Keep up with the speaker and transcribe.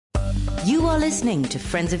You are listening to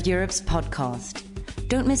Friends of Europe's podcast.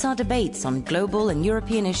 Don't miss our debates on global and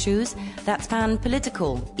European issues that span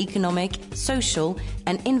political, economic, social,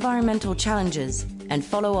 and environmental challenges, and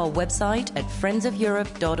follow our website at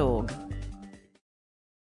friendsofeurope.org.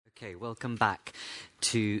 Okay, welcome back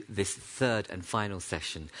to this third and final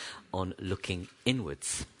session on looking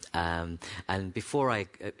inwards. And before I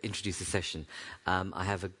introduce the session, I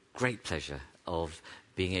have a great pleasure of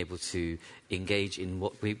being able to engage in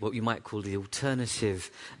what you might call the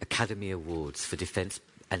Alternative Academy Awards for Defence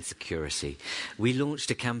and Security. We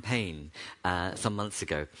launched a campaign some months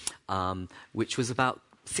ago, which was about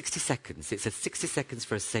 60 seconds. It said 60 seconds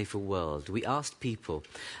for a safer world. We asked people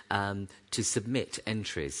to submit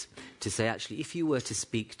entries to say, actually, if you were to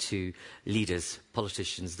speak to leaders,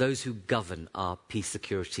 politicians, those who govern our peace,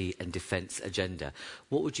 security and defence agenda,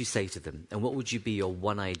 what would you say to them? And what would you be your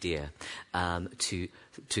one idea to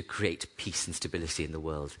create peace and stability in the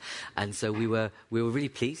world? And so we were really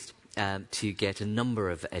pleased to get a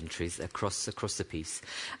number of entries across the piece,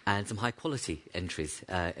 and some high-quality entries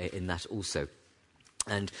in that also.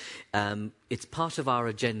 And it's part of our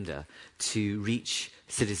agenda to reach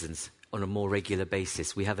citizens on a more regular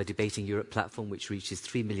basis. We have a Debating Europe platform which reaches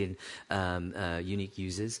 3 million unique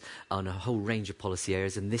users on a whole range of policy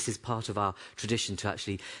areas, and this is part of our tradition to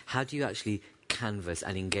actually, how do you actually canvass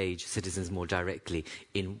and engage citizens more directly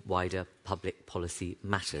in wider public policy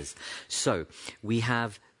matters? So we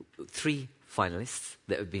have 3 finalists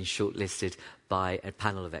that have been shortlisted by a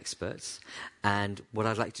panel of experts, and what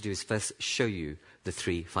I'd like to do is first show you the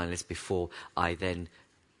 3 finalists before I then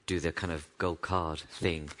do the kind of gold card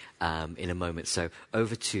thing in a moment. So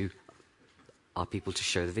over to our people to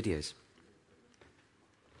show the videos.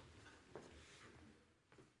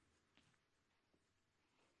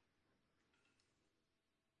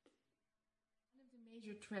 One of the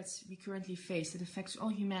major threats we currently face that affects all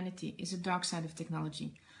humanity is the dark side of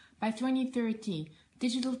technology. By 2030,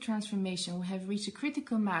 digital transformation will have reached a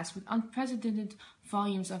critical mass with unprecedented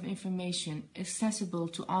volumes of information accessible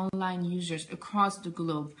to online users across the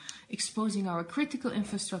globe, exposing our critical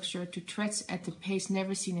infrastructure to threats at a pace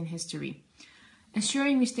never seen in history.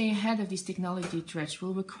 Ensuring we stay ahead of these technology threats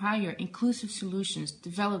will require inclusive solutions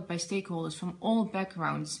developed by stakeholders from all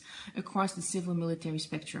backgrounds across the civil-military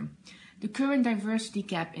spectrum. The current diversity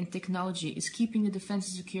gap in technology is keeping the defense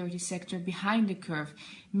and security sector behind the curve,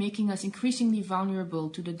 making us increasingly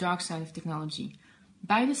vulnerable to the dark side of technology.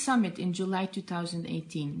 By the summit in July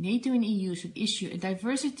 2018, NATO and EU should issue a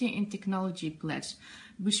diversity in technology pledge,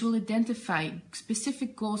 which will identify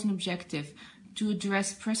specific goals and objectives to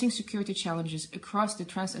address pressing security challenges across the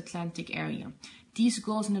transatlantic area. These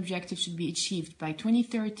goals and objectives should be achieved by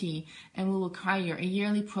 2030 and will require a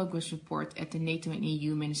yearly progress report at the NATO and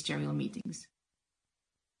EU ministerial meetings.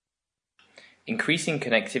 Increasing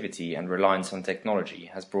connectivity and reliance on technology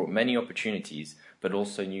has brought many opportunities, but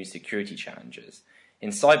also new security challenges. In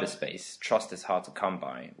cyberspace, trust is hard to come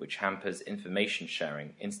by, which hampers information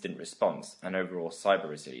sharing, instant response, and overall cyber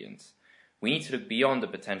resilience. We need to look beyond the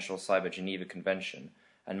potential Cyber Geneva Convention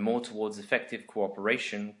and more towards effective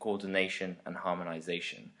cooperation, coordination, and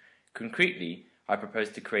harmonization. Concretely, I propose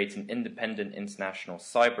to create an independent international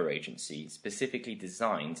cyber agency specifically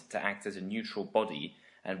designed to act as a neutral body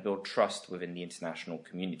and build trust within the international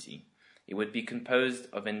community. It would be composed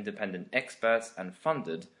of independent experts and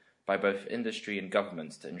funded by both industry and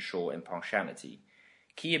governments to ensure impartiality.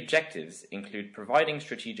 Key objectives include providing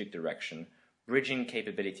strategic direction, bridging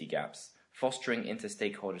capability gaps, fostering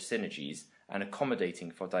inter-stakeholder synergies, and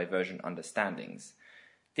accommodating for divergent understandings.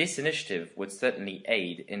 This initiative would certainly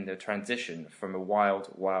aid in the transition from a wild,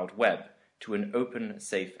 wild web to an open,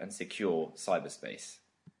 safe, and secure cyberspace.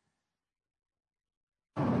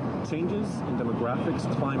 Changes in demographics,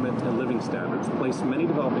 climate, and living standards place many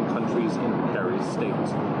developing countries in a precarious state.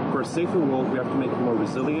 For a safer world, we have to make it more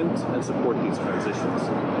resilient and support these transitions.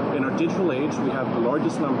 In our digital age, we have the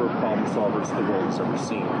largest number of problem solvers the world has ever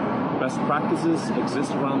seen. Best practices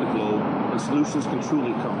exist around the globe, and solutions can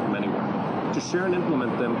truly come from anywhere. To share and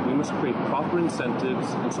implement them, we must create proper incentives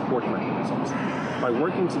and support mechanisms. By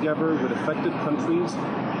working together with affected countries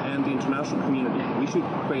and the international community, we should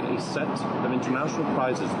create a set of international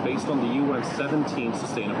prizes based on the UN's 17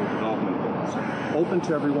 Sustainable Development Goals, open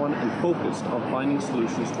to everyone and focused on finding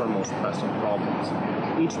solutions to our most pressing problems.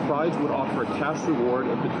 Each prize would offer a cash reward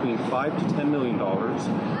of between $5 to $10 million,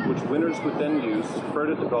 which winners would then use to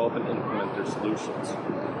further develop and implement their solutions.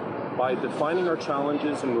 By defining our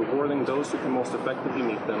challenges and rewarding those who can most effectively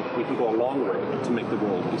meet them, we can go a long way to make the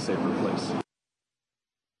world a safer place.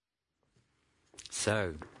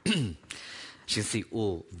 So, as you can see,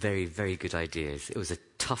 all very, very good ideas. It was a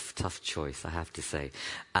tough choice, I have to say.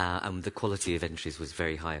 And the quality of entries was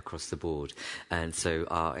very high across the board. And so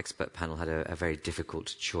our expert panel had a very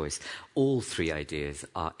difficult choice. All three ideas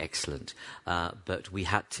are excellent, but we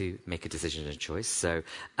had to make a decision and a choice. So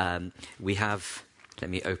we have, let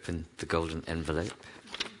me open the golden envelope.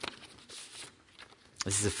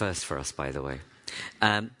 This is a first for us, by the way.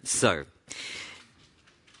 So,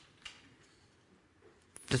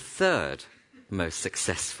 the third most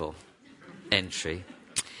successful entry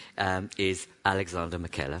is Alexander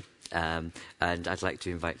Makela, and I'd like to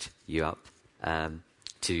invite you up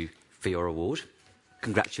for your award.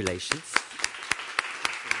 Congratulations.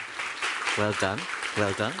 Well done,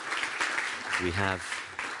 well done. We have,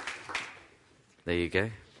 there you go,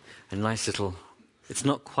 a nice little, it's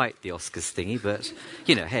not quite the Oscars thingy, but,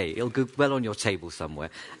 you know, hey, it'll go well on your table somewhere.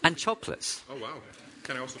 And chocolates. Oh, wow.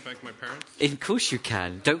 Can I also thank my parents? Of course you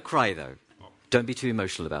can. Don't cry, though. Oh. Don't be too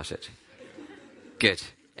emotional about it. Good.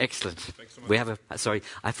 Excellent. Thanks so much. We have a... Sorry,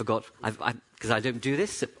 I forgot. Because I don't do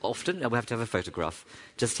this often. We have to have a photograph.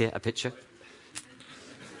 Just here, a picture.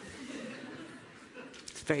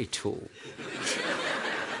 It's very tall.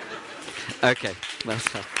 Okay. Well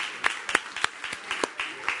done.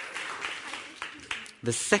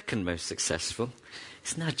 The second most successful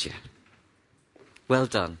is Nadia. Well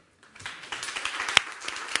done.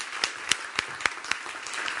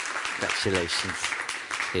 Congratulations.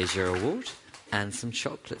 Here's your award and some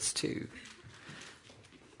chocolates too.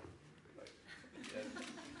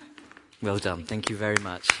 Well done. Thank you very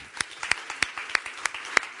much.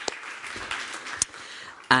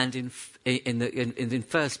 And in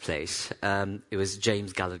first place, it was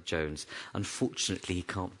James Gallagher-Jones. Unfortunately, he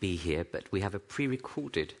can't be here, but we have a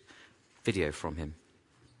pre-recorded video from him.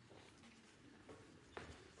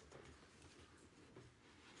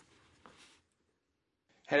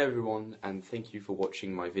 Hello everyone, and thank you for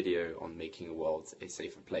watching my video on making a world a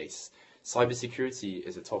safer place. Cybersecurity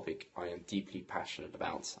is a topic I am deeply passionate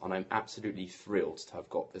about, and I'm absolutely thrilled to have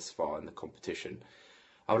got this far in the competition.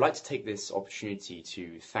 I would like to take this opportunity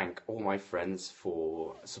to thank all my friends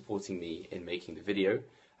for supporting me in making the video,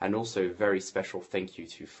 and also a very special thank you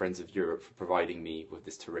to Friends of Europe for providing me with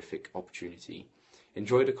this terrific opportunity.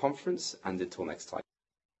 Enjoy the conference, and until next time.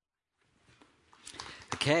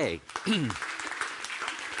 Okay.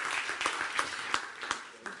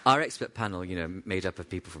 Our expert panel, you know, made up of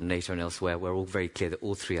people from NATO and elsewhere, were all very clear that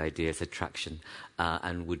all three ideas had traction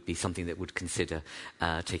and would be something that would consider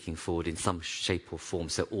taking forward in some shape or form.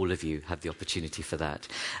 So all of you have the opportunity for that.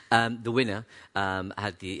 The winner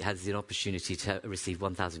has the opportunity to receive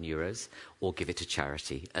 €1,000 or give it to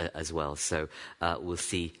charity as well. So we'll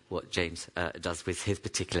see what James does with his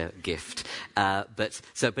particular gift. But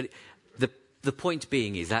the point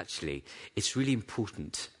being is actually it's really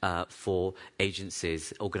important for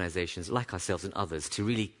agencies, organisations like ourselves and others to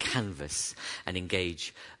really canvass and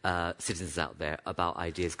engage citizens out there about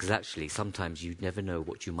ideas, because actually sometimes you never know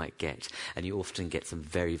what you might get, and you often get some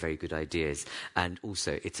very, very good ideas. And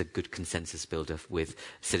also it's a good consensus builder with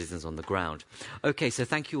citizens on the ground. Okay, so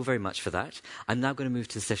thank you all very much for that. I'm now going to move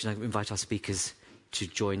to the session. I invite our speakers to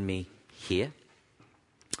join me here.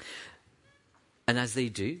 And as they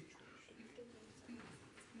do,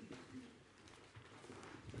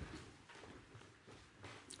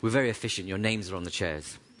 we're very efficient. Your names are on the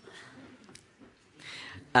chairs.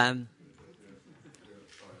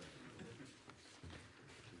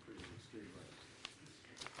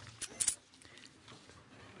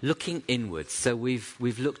 Looking inwards. So we've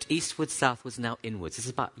looked eastwards, southwards, now inwards. This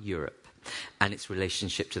is about Europe and its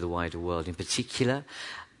relationship to the wider world. In particular,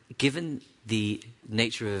 given the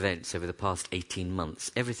nature of events over the past 18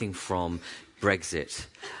 months, everything from Brexit,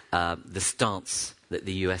 the stance that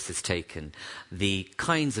the US has taken, the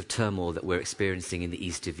kinds of turmoil that we're experiencing in the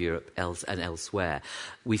east of Europe and elsewhere,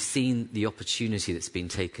 we've seen the opportunity that's been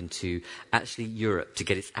taken to actually Europe to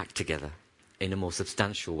get its act together in a more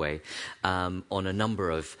substantial way on a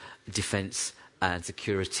number of defence and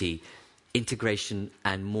security integration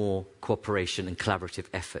and more cooperation and collaborative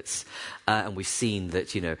efforts. And we've seen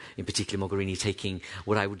that, you know, in particular Mogherini taking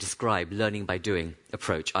what I would describe learning by doing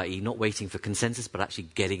approach, i.e. not waiting for consensus but actually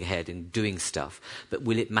getting ahead and doing stuff. But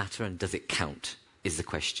will it matter and does it count is the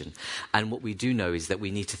question. And what we do know is that we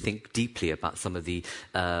need to think deeply about some of the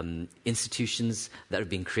institutions that have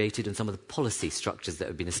been created and some of the policy structures that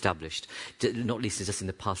have been established, not least just in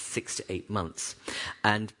the past 6 to 8 months.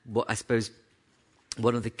 And what I suppose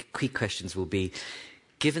one of the key questions will be,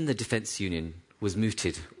 given the defence union was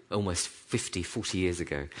mooted almost 50, 40 years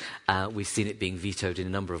ago. We've seen it being vetoed in a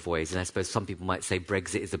number of ways, and I suppose some people might say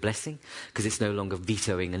Brexit is a blessing, because it's no longer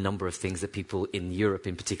vetoing a number of things that people in Europe,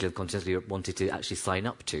 in particular continental Europe, wanted to actually sign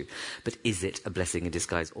up to. But is it a blessing in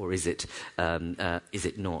disguise, or is it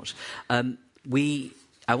not?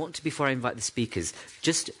 I want to, before I invite the speakers,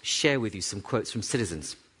 just share with you some quotes from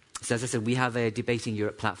citizens. So as I said, we have a Debating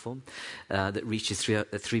Europe platform that reaches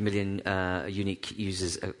 3 million unique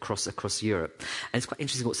users across Europe. And it's quite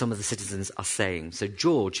interesting what some of the citizens are saying. So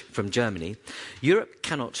George from Germany, Europe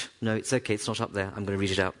cannot... No, it's okay, it's not up there. I'm going to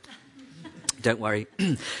read it out. Don't worry.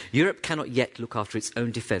 Europe cannot yet look after its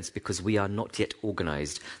own defence because we are not yet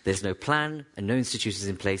organised. There's no plan and no institutions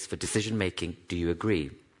in place for decision-making. Do you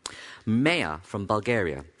agree? Maya from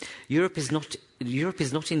Bulgaria. Europe is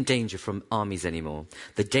not in danger from armies anymore.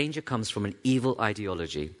 The danger comes from an evil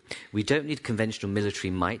ideology. We don't need conventional military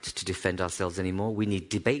might to defend ourselves anymore. We need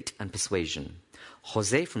debate and persuasion.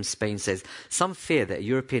 Jose from Spain says, some fear that a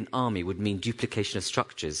European army would mean duplication of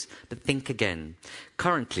structures, but think again.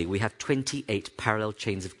 Currently, we have 28 parallel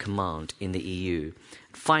chains of command in the EU.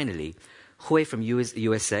 Finally, Hui from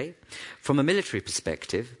USA, from a military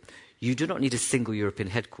perspective, you do not need a single European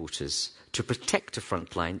headquarters. To protect a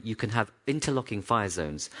front line, you can have interlocking fire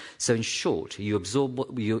zones. So in short, you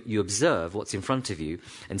observe what's in front of you,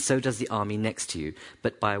 and so does the army next to you.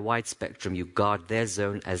 But by a wide spectrum, you guard their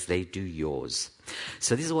zone as they do yours.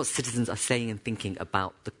 So this is what citizens are saying and thinking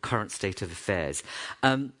about the current state of affairs.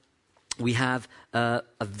 We have a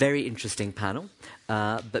very interesting panel,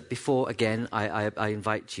 but before, again, I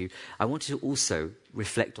invite you, I want to also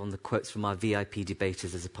reflect on the quotes from our VIP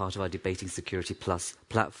debaters as a part of our Debating Security Plus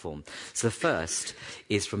platform. So the first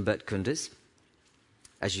is from Bert Koenders.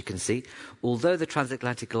 As you can see, although the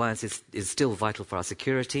transatlantic alliance is still vital for our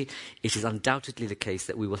security, it is undoubtedly the case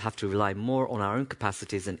that we will have to rely more on our own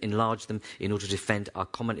capacities and enlarge them in order to defend our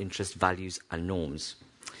common interest, values and norms.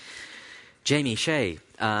 Jamie Shea.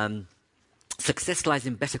 Success lies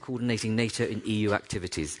in better coordinating NATO and EU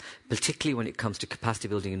activities, particularly when it comes to capacity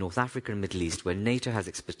building in North Africa and Middle East, where NATO has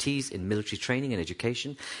expertise in military training and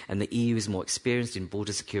education, and the EU is more experienced in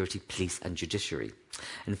border security, police and judiciary.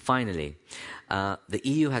 And finally, the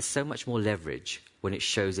EU has so much more leverage when it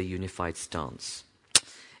shows a unified stance.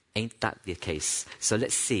 Ain't that the case? So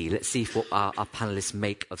let's see what our panellists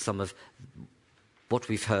make of some of what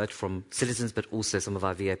we've heard from citizens, but also some of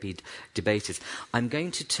our VIP debaters. I'm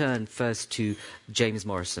going to turn first to James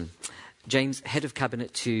Morrison. James, Head of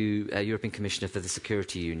Cabinet to European Commissioner for the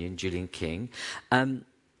Security Union, Julian King.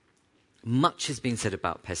 Much has been said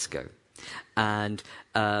about PESCO, and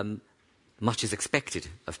much is expected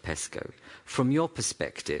of PESCO. From your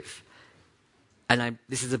perspective, and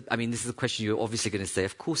this is a question you're obviously going to say,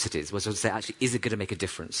 of course it is. Was to say, actually, is it going to make a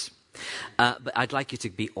difference? But I'd like you to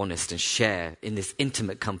be honest and share in this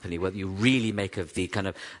intimate company what you really make of the kind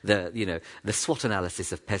of the SWOT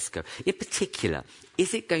analysis of PESCO. In particular,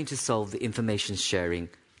 is it going to solve the information sharing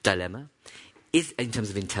dilemma? In terms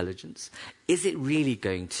of intelligence, is it really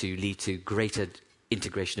going to lead to greater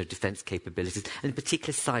integration of defence capabilities, and in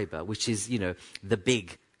particular cyber, which is the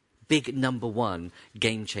big number one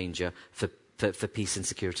game changer for peace and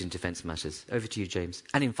security and defence matters? Over to you, James,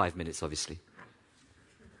 and in 5 minutes, obviously.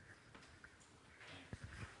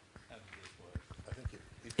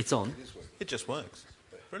 It's on. It just works.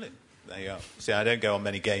 Brilliant. There you are. See, I don't go on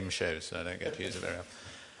many game shows, so I don't get to use it very often.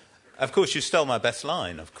 Of course, you stole my best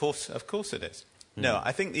line. Of course it is. No,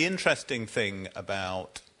 I think the interesting thing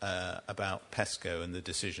about PESCO and the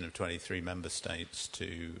decision of 23 member states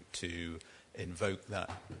to invoke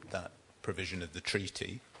that provision of the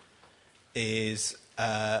treaty is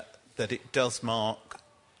that it does mark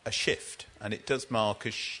a shift, and it does mark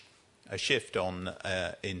a shift on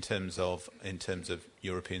in terms of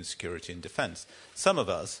European security and defence. Some of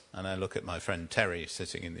us, and I look at my friend Terry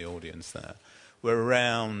sitting in the audience there, were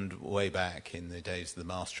around way back in the days of the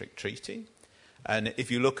Maastricht Treaty. And if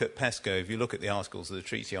you look at PESCO, if you look at the articles of the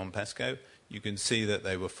treaty on PESCO, you can see that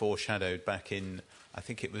they were foreshadowed back in, I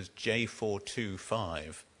think it was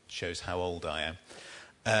J425, shows how old I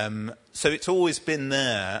am. So it's always been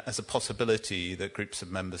there as a possibility that groups of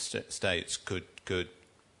member states could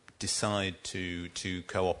decide to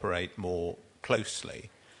cooperate more closely.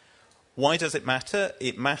 Why does it matter?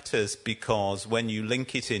 It matters because when you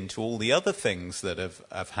link it into all the other things that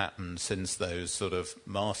have happened since those sort of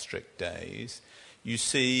Maastricht days, you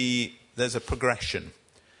see there's a progression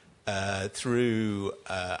through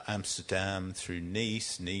Amsterdam, through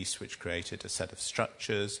Nice, which created a set of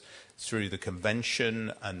structures, through the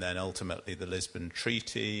Convention, and then ultimately the Lisbon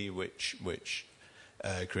Treaty, which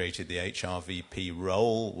created the HRVP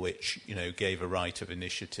role, which gave a right of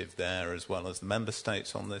initiative there as well as the member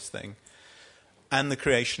states on this thing. And the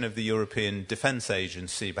creation of the European Defence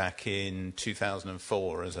Agency back in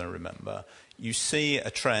 2004, as I remember. You see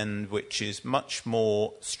a trend which is much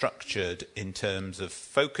more structured in terms of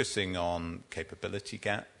focusing on capability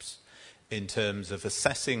gaps, in terms of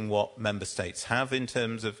assessing what member states have in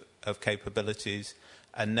terms of capabilities,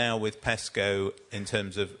 and now with PESCO in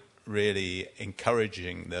terms of really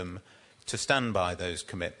encouraging them to stand by those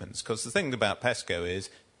commitments. Because the thing about PESCO is,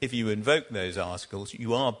 if you invoke those articles,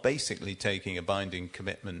 you are basically taking a binding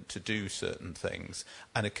commitment to do certain things,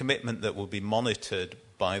 and a commitment that will be monitored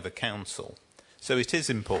by the Council. So it is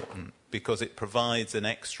important because it provides an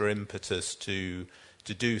extra impetus to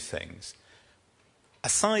do things.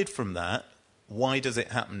 Aside from that, why does it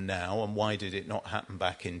happen now, and why did it not happen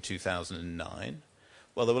back in 2009?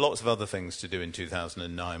 Well, there were lots of other things to do in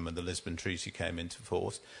 2009 when the Lisbon Treaty came into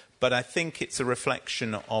force, but I think it's a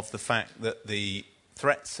reflection of the fact that the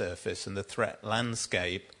threat surface and the threat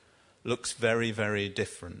landscape looks very, very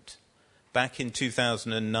different. Back in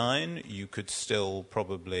 2009, you could still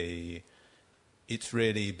probably... It's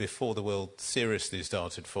really before the world seriously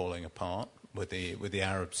started falling apart with the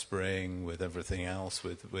Arab Spring, with everything else,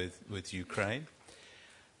 with Ukraine.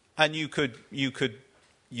 And you could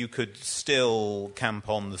still camp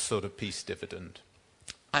on the sort of peace dividend.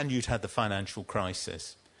 And you'd had the financial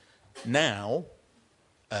crisis. Now...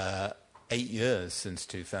 8 years since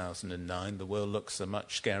 2009, the world looks a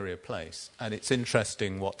much scarier place. And it's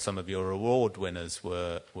interesting what some of your award winners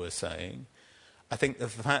were saying. I think the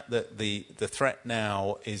fact that the threat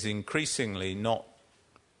now is increasingly not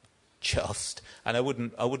just, and I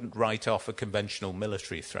wouldn't write off a conventional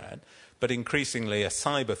military threat, but increasingly a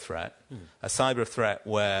cyber threat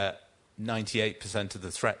where 98% of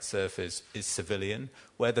the threat surface is civilian,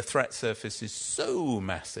 where the threat surface is so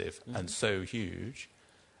massive and so huge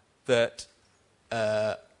that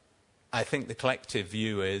I think the collective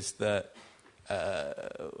view is that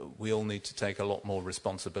we all need to take a lot more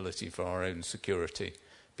responsibility for our own security,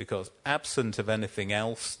 because absent of anything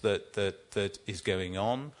else that is going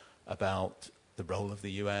on about the role of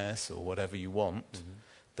the US or whatever you want,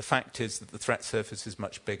 the fact is that the threat surface is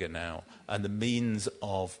much bigger now, and the means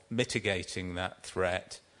of mitigating that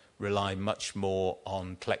threat rely much more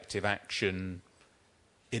on collective action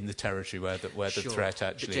in the territory where the threat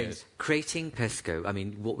actually James, is. Creating PESCO, I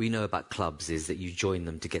mean, what we know about clubs is that you join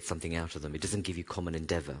them to get something out of them. It doesn't give you common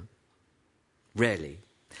endeavour. Rarely.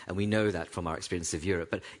 And we know that from our experience of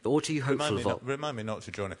Europe. But what are you hopeful of? Remind me not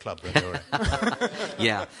to join a club when you're in.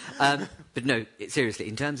 Yeah. But no, seriously,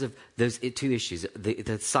 in terms of those two issues, the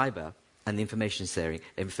cyber and the information sharing,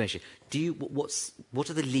 what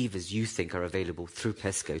are the levers you think are available through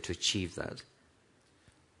PESCO to achieve that?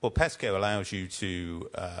 Well, PESCO allows you to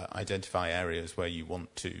identify areas where you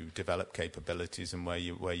want to develop capabilities and where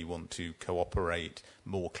you want to cooperate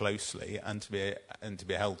more closely, and to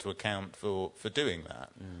be held to account for doing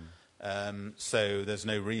that. So there's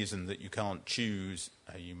no reason that you can't choose.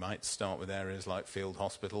 You might start with areas like field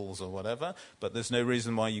hospitals or whatever, but there's no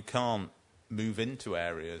reason why you can't move into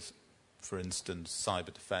areas, for instance,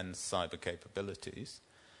 cyber defence, cyber capabilities,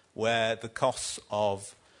 where the costs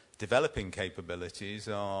of developing capabilities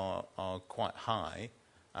are quite high,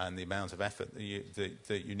 and the amount of effort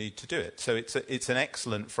that you need to do it. So it's an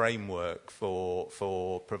excellent framework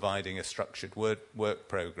for providing a structured work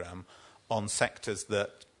programme on sectors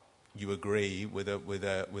that you agree with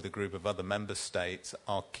a group of other member states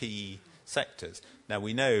are key sectors. Now,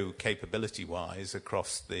 we know capability-wise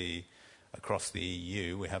across the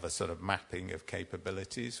EU, we have a sort of mapping of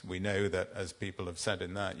capabilities. We know that, as people have said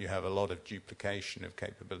in that, you have a lot of duplication of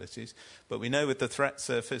capabilities. But we know with the threat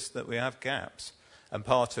surface that we have gaps. And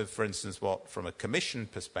part of, for instance, what, from a Commission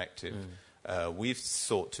perspective, we've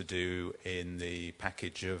sought to do in the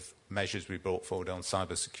package of measures we brought forward on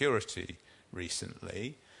cybersecurity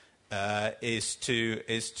recently, is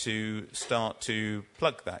to start to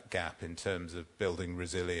plug that gap in terms of building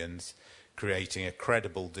resilience, creating a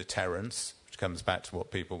credible deterrence, which comes back to what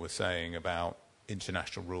people were saying about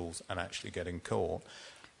international rules and actually getting caught,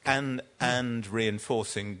 and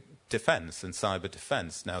reinforcing defence and cyber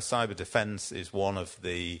defence. Now, cyber defence is one of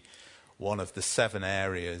the 7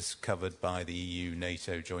 areas covered by the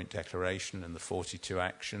EU-NATO Joint Declaration and the 42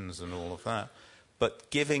 actions and all of that. But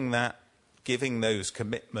giving those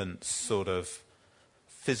commitments sort of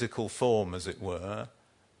physical form, as it were,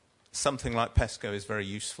 something like PESCO is very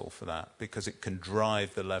useful for that, because it can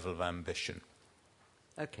drive the level of ambition.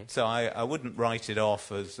 Okay. So I wouldn't write it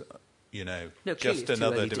off as just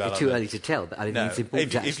another development. Too early to tell, but I think it's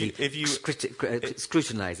important to actually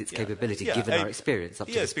scrutinise its capability given our experience up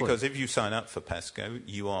to this point. Yes, because if you sign up for PESCO,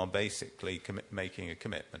 you are basically making a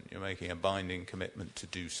commitment. You're making a binding commitment to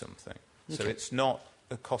do something. Okay. So it's not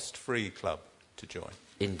a cost-free club to join.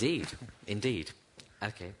 Indeed.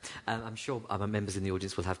 Okay. I'm sure our members in the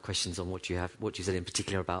audience will have questions on what you said in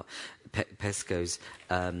particular about PESCO's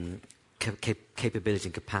capability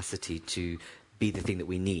and capacity to be the thing that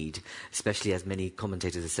we need, especially as many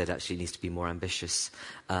commentators have said actually it needs to be more ambitious.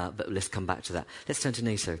 But let's come back to that. Let's turn to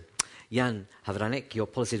NATO. Jan Havranek, you're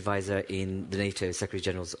policy advisor in the NATO Secretary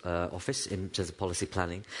General's office in terms of policy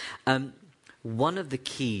planning. One of the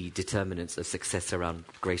key determinants of success around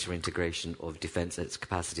greater integration of defence and its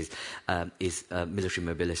capacities is military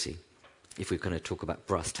mobility, if we're going to talk about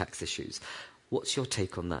brass tacks issues. What's your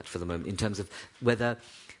take on that for the moment, in terms of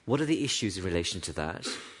what are the issues in relation to that,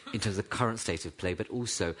 in terms of the current state of play, but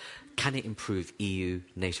also can it improve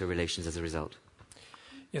EU-NATO relations as a result?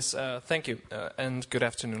 Yes, thank you, and good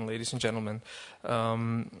afternoon, ladies and gentlemen.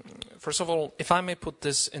 First of all, if I may put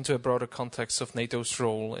this into a broader context of NATO's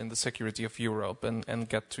role in the security of Europe and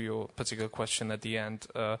get to your particular question at the end,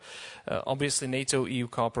 obviously NATO-EU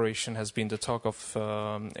cooperation has been the talk of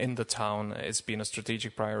in the town. It's been a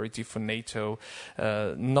strategic priority for NATO,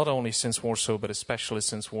 not only since Warsaw, but especially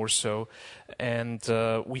since Warsaw. And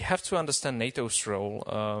we have to understand NATO's role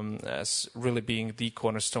as really being the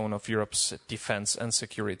cornerstone of Europe's defense and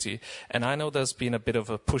security. And I know there's been a bit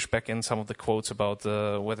of a pushback in some of the quotes about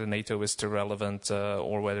whether NATO is too relevant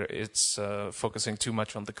or whether it's focusing too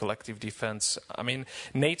much on the collective defense. I mean,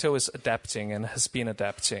 NATO is adapting and has been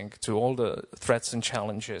adapting to all the threats and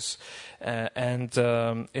challenges. And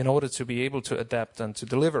in order to be able to adapt and to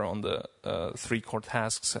deliver on the three core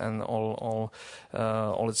tasks and all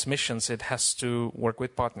its missions, it has to work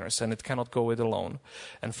with partners, and it cannot go it alone.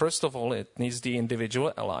 And first of all, it needs the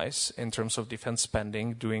individual allies in terms of defense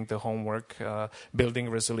spending, doing the homework, building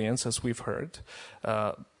resilience, as we've heard,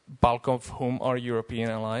 bulk of whom are European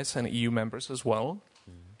allies and EU members as well.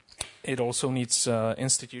 It also needs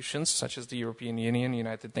institutions such as the European Union,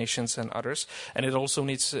 United Nations, and others, and it also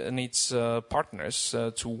needs partners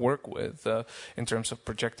to work with in terms of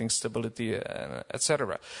projecting stability,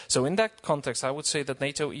 etc. So in that context, I would say that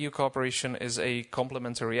NATO-EU cooperation is a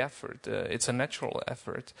complementary effort. It's a natural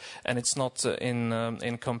effort, and it's not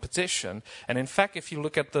in competition. And in fact, if you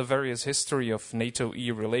look at the various history of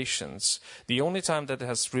NATO-EU relations, the only time that it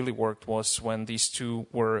has really worked was when these two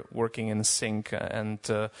were working in sync and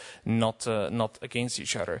not against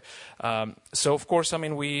each other. So, of course, I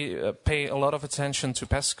mean, we pay a lot of attention to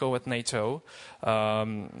PESCO at NATO.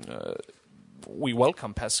 We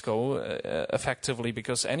welcome PESCO effectively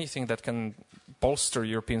because anything that can bolster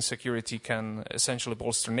European security can essentially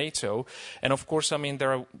bolster NATO. And, of course, I mean,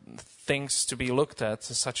 there are things to be looked at,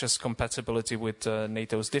 such as compatibility with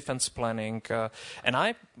NATO's defense planning. And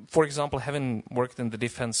I, for example, having worked in the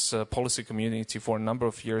defense policy community for a number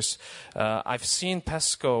of years, I've seen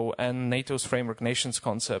PESCO and NATO's framework nations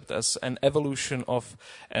concept as an evolution of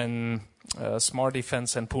an smart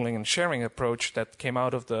defense and pooling and sharing approach that came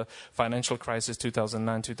out of the financial crisis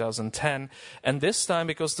 2009-2010. And this time,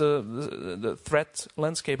 because the threat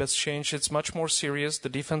landscape has changed, it's much more serious. The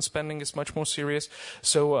defense spending is much more serious.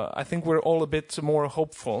 So I think we're all a bit more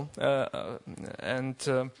hopeful.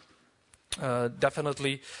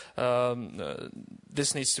 Definitely,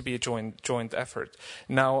 this needs to be a joint effort.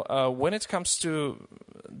 Now, when it comes to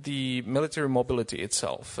the military mobility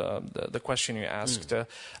itself, the question you asked,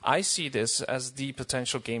 I see this as the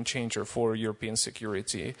potential game changer for European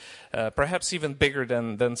security, perhaps even bigger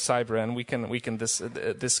than cyber, and we can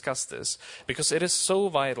discuss this, because it is so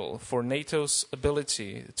vital for NATO's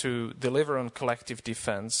ability to deliver on collective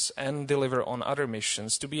defense and deliver on other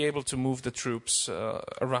missions, to be able to move the troops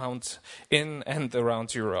around in and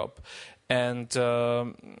around Europe. And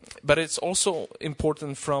but it's also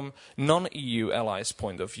important from non-EU allies'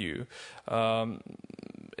 point of view,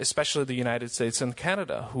 especially the United States and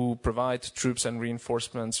Canada, who provide troops and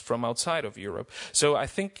reinforcements from outside of Europe. So I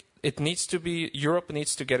think Europe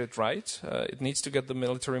needs to get it right. It needs to get the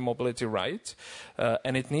military mobility right,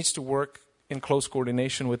 and it needs to work in close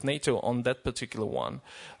coordination with NATO on that particular one,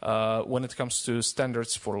 when it comes to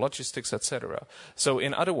standards for logistics, etc. So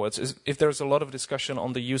in other words, if there's a lot of discussion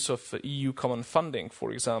on the use of EU common funding,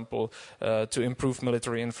 for example, to improve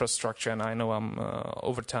military infrastructure, and I know I'm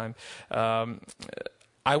over time,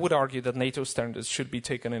 I would argue that NATO standards should be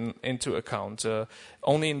taken into account.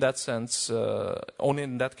 Only in that sense, only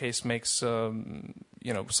in that case makes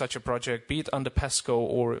such a project, be it under PESCO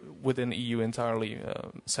or within EU entirely,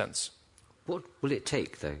 sense. What will it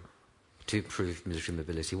take, though? to improve military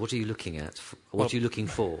mobility? What are you looking at? What are you looking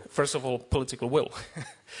for? First of all, political will.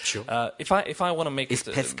 Sure. If I want to make is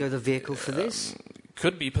PESCO the vehicle for this?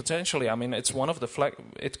 Could be potentially. I mean, it's one of the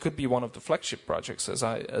it could be one of the flagship projects, as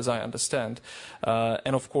I understand,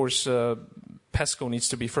 and of course. PESCO needs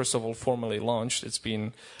to be, first of all, formally launched. It's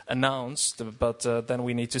been announced, but then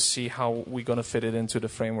we need to see how we're going to fit it into the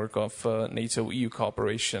framework of NATO-EU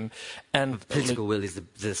cooperation. And political will is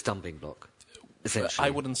the stumbling block, essentially.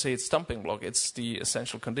 I wouldn't say it's stumbling block. It's the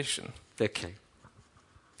essential condition. Okay.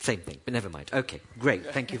 Same thing, but never mind. Okay,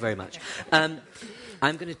 great. Thank you very much.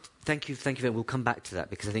 I'm going to thank you. We'll come back to that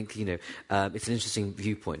because I think it's an interesting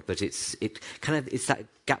viewpoint, but it's that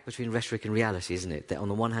gap between rhetoric and reality, isn't it? That on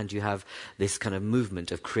the one hand you have this kind of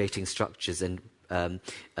movement of creating structures and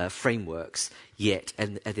frameworks, yet,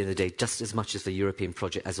 and at the end of the day, just as much as the European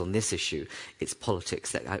project as on this issue, it's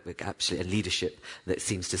politics that absolutely and leadership that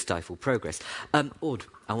seems to stifle progress. Aude,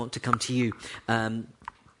 I want to come to you.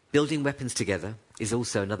 Building weapons together is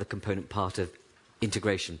also another component part of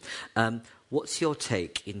integration. What's your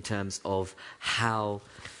take in terms of how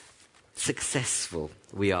successful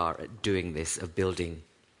we are at doing this, of building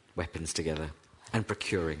weapons together and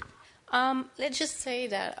procuring? Let's just say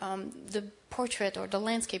that the portrait or the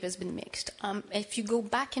landscape has been mixed. If you go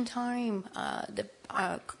back in time, the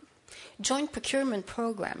joint procurement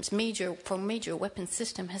programs for major weapon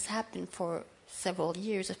system has happened for several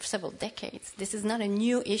years, several decades. This is not a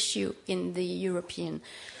new issue in the European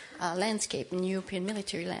landscape, in the European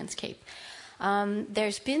military landscape.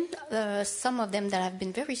 There's been some of them that have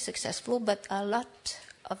been very successful, but a lot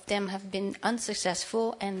of them have been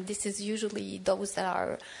unsuccessful, and this is usually those that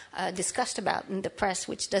are discussed about in the press,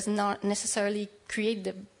 which does not necessarily create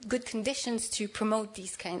the good conditions to promote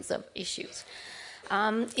these kinds of issues.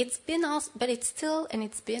 It's been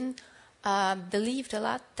believed a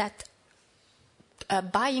lot that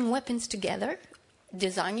buying weapons together,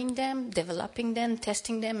 designing them, developing them,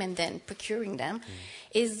 testing them, and then procuring them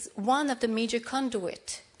is one of the major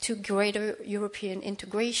conduits to greater European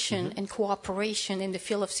integration and cooperation in the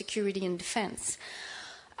field of security and defense.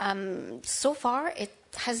 So far, it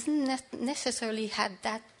hasn't necessarily had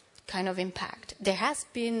that kind of impact. There has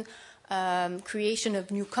been creation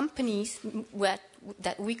of new companies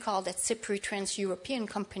that we call Cypriot trans-European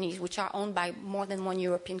companies, which are owned by more than one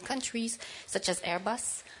European countries, such as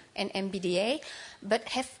Airbus and MBDA, but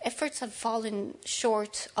efforts have fallen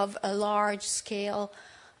short of a large-scale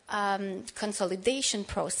consolidation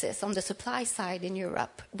process on the supply side in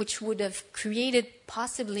Europe, which would have created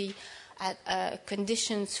possibly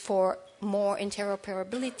conditions for more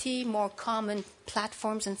interoperability, more common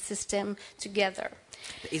platforms and systems together.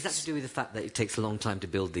 Is that to do with the fact that it takes a long time to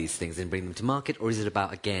build these things and bring them to market, or is it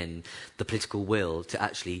about, again, the political will to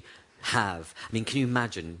actually have... I mean, can you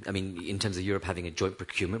imagine, in terms of Europe having a joint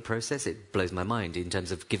procurement process, it blows my mind in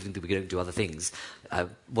terms of, given that we don't do other things,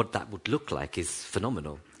 what that would look like is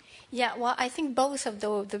phenomenal. Yeah, well, I think both of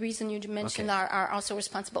the reasons you mentioned are also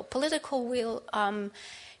responsible. Political will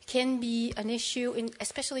can be an issue,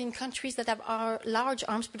 especially in countries that have large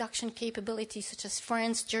arms production capabilities, such as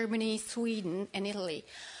France, Germany, Sweden, and Italy.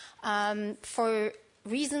 For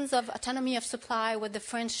reasons of autonomy of supply, what the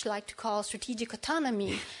French like to call strategic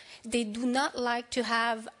autonomy, they do not like to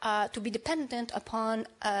have to be dependent upon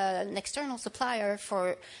an external supplier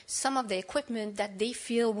for some of the equipment that they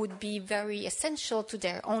feel would be very essential to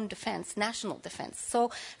their own defense, national defense.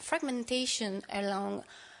 So fragmentation along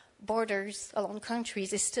borders, along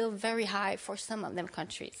countries, is still very high for some of them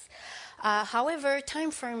countries. However,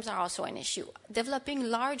 time frames are also an issue. Developing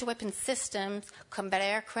large weapon systems, combat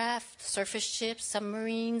aircraft, surface ships,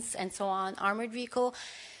 submarines, and so on, armored vehicle,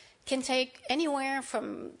 can take anywhere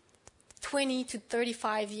from 20 to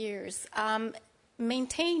 35 years.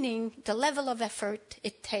 Maintaining the level of effort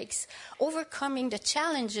it takes, overcoming the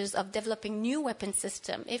challenges of developing new weapon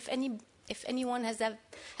system. If anyone has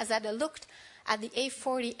had a look at the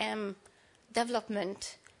A40M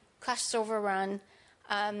development, cost overrun,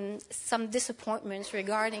 some disappointments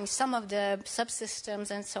regarding some of the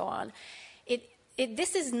subsystems and so on.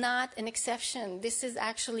 This is not an exception. This is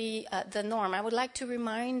actually the norm. I would like to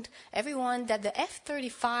remind everyone that the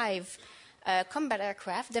F-35 combat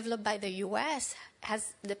aircraft developed by the U.S.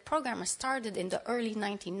 the program started in the early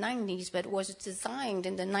 1990s, but was designed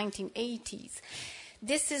in the 1980s.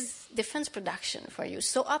 This is defense production for you.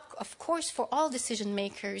 So, of course, for all decision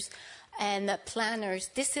makers and planners,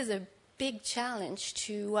 this is a big challenge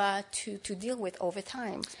to deal with over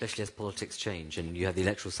time. Especially as politics change and you have the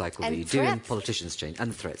electoral cycle and that you do and politicians change,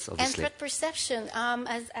 and the threats, obviously. And threat perception.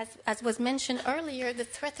 As was mentioned earlier, the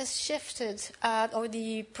threat has shifted, or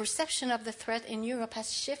the perception of the threat in Europe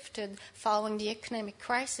has shifted following the economic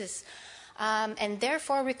crisis. And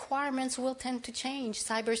therefore, requirements will tend to change.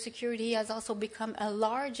 Cybersecurity has also become a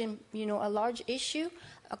large issue,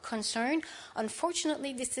 a concern.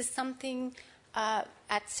 Unfortunately, this is something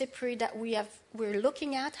at CIPRI that we're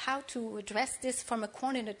looking at, how to address this from a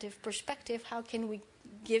quantitative perspective. How can we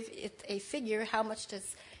give it a figure? How much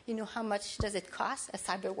does it cost, a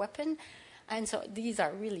cyber weapon? And so these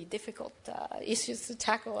are really difficult issues to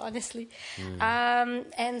tackle, honestly.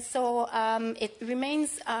 And so it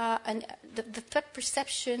remains the threat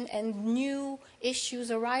perception and new issues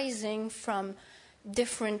arising from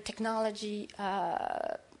different technology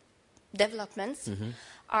developments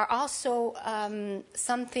are also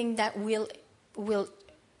something that will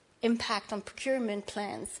impact on procurement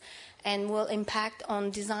plans and will impact on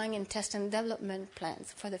design and test and development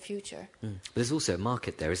plans for the future. But there's also a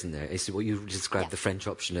market there, isn't there? It's what you described, the French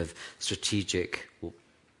option of strategic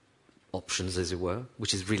options, as it were,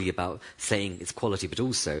 which is really about saying it's quality, but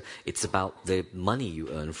also it's about the money you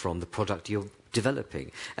earn from the product you're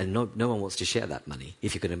developing. And no one wants to share that money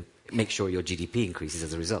if you're going to make sure your GDP increases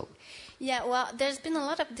as a result. Yeah, well, there's been a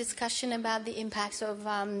lot of discussion about the impacts of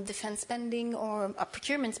defense spending or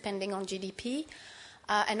procurement spending on GDP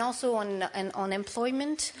and also on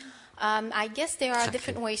employment. I guess there are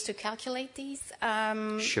different ways to calculate these.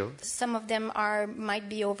 Sure. Some of them might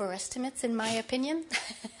be overestimates, in my opinion.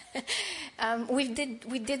 We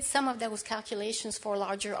did some of those calculations for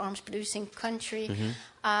larger arms-producing country.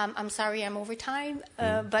 I'm sorry, I'm over time,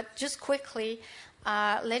 but just quickly,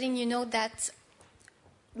 letting you know that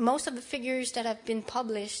most of the figures that have been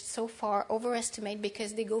published so far overestimate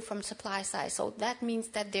because they go from supply side. So that means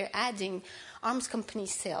that they're adding arms company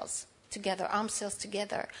sales together, arms sales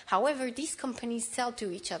together. However, these companies sell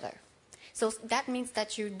to each other. So that means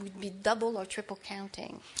that you would be double or triple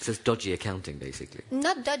counting. So it's dodgy accounting, basically.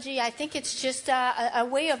 Not dodgy. I think it's just a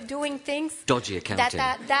way of doing things. Dodgy accounting.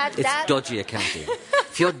 It's dodgy accounting.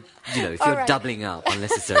 If you're doubling up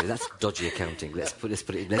unnecessarily, that's dodgy accounting. Let's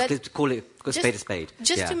call it a spade.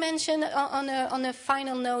 Just to mention on a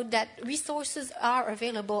final note that resources are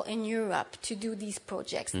available in Europe to do these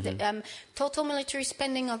projects. The total military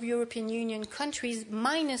spending of European Union countries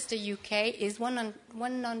minus the UK is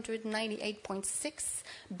 $198.6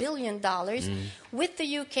 billion. With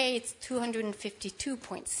the UK, it's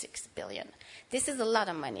 $252.6 billion. This is a lot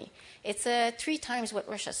of money. It's 3 times what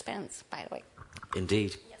Russia spends, by the way.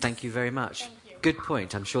 Indeed. Yes. Thank you very much. Thank you. Good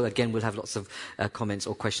point. I'm sure, again, we'll have lots of comments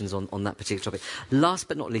or questions on that particular topic. Last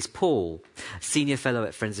but not least, Paul, Senior Fellow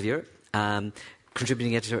at Friends of Europe,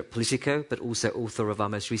 contributing editor at Politico, but also author of our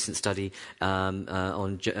most recent study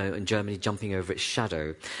in Germany, Jumping Over Its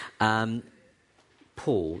Shadow.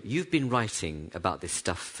 Paul, you've been writing about this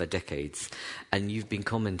stuff for decades, and you've been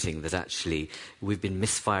commenting that actually we've been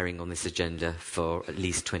misfiring on this agenda for at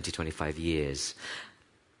least 20, 25 years.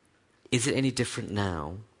 Is it any different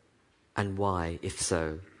now, and why, if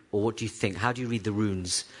so? Or what do you think? How do you read the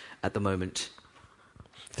runes at the moment?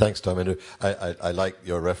 Thanks, Tom. I like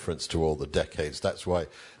your reference to all the decades. That's why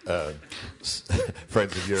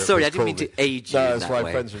Friends of Europe... Sorry, I didn't mean to age you in that way. That's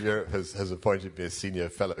why Friends of Europe has appointed me as senior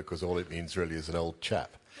fellow, because all it means really is an old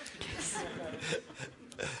chap.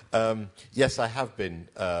 Yes, I have been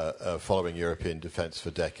following European defence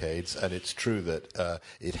for decades, and it's true that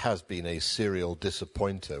it has been a serial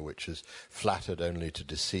disappointer, which has flattered only to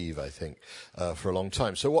deceive, I think, for a long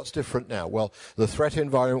time. So what's different now? Well, the threat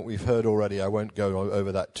environment we've heard already. I won't go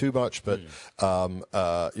over that too much, but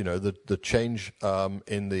the change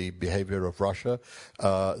in the behaviour of Russia,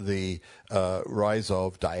 the rise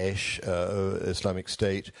of Daesh, Islamic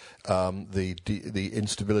State, the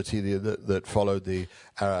instability that followed the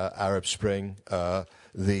Arab Spring,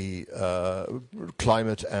 the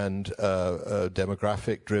climate and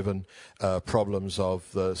demographic-driven problems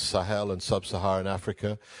of the Sahel and sub-Saharan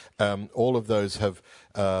Africa, all of those have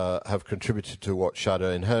contributed to what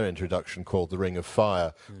Shada in her introduction called the Ring of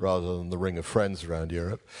Fire rather than the Ring of Friends around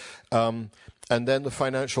Europe. And then the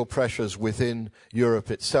financial pressures within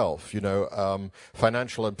Europe itself,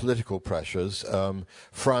 financial and political pressures.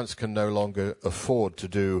 France can no longer afford to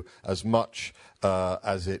do as much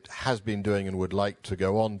as it has been doing and would like to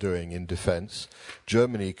go on doing in defence.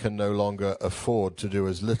 Germany can no longer afford to do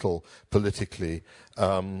as little politically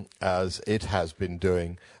as it has been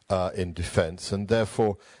doing in defence, and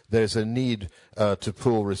therefore there's a need to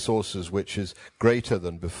pool resources which is greater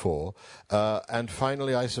than before. And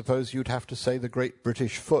finally, I suppose you'd have to say the great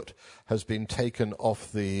British foot has been taken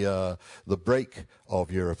off the brake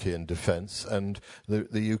of European defence, and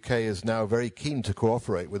the UK is now very keen to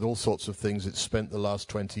cooperate with all sorts of things it's spent the last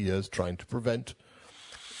 20 years trying to prevent.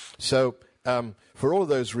 So for all of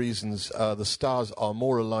those reasons, the stars are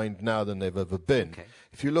more aligned now than they've ever been. Okay.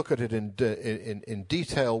 If you look at it in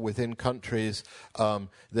detail within countries,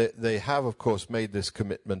 they have, of course, made this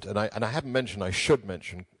commitment. And I haven't mentioned, I should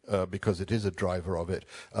mention, because it is a driver of it,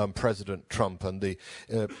 President Trump and the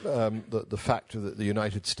fact that the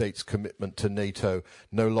United States' commitment to NATO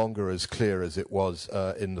no longer as clear as it was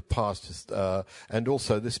in the past. And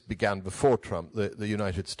also, this began before Trump. The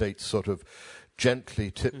United States sort of gently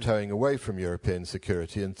tiptoeing away from European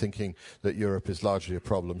security and thinking that Europe is largely a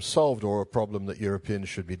problem solved, or a problem that Europeans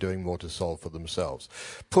should be doing more to solve for themselves.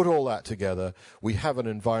 Put all that together, we have an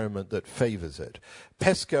environment that favours it.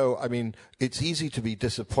 PESCO, I mean, it's easy to be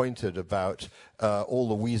disappointed about all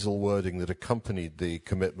the weasel wording that accompanied the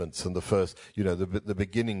commitments and the first, the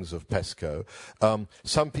beginnings of PESCO.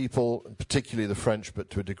 Some people, particularly the French, but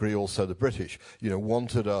to a degree also the British,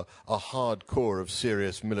 wanted a hard core of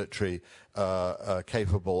serious military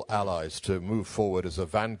capable allies to move forward as a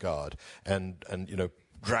vanguard and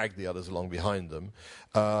drag the others along behind them.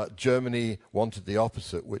 Germany wanted the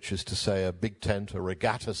opposite, which is to say a big tent, a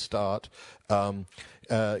regatta start,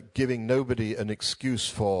 giving nobody an excuse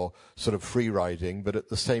for sort of free riding, but at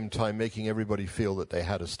the same time making everybody feel that they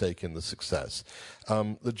had a stake in the success.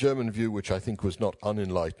 The German view, which I think was not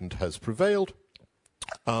unenlightened, has prevailed.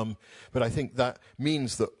 But I think that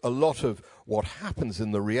means that a lot of what happens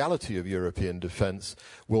in the reality of European defence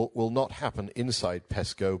will not happen inside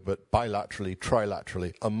PESCO, but bilaterally,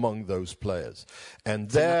 trilaterally among those players.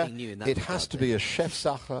 And so there, it has to be a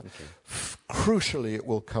Chefsache. Okay. Crucially, it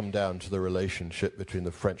will come down to the relationship between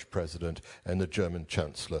the French president and the German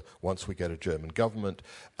chancellor once we get a German government.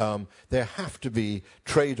 There have to be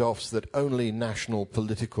trade-offs that only national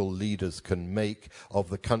political leaders can make of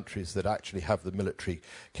the countries that actually have the military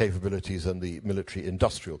capabilities and the military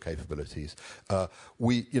industrial capabilities.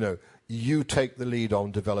 You take the lead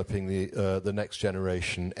on developing the next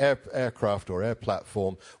generation aircraft or air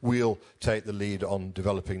platform. We'll take the lead on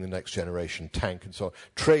developing the next generation tank and so on.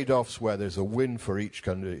 Trade-offs where there's a win for each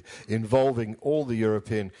country, involving all the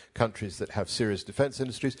European countries that have serious defence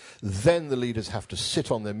industries. Then the leaders have to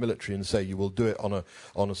sit on their military and say, you will do it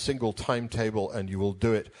on a single timetable, and you will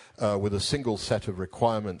do it with a single set of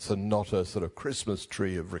requirements and not a sort of Christmas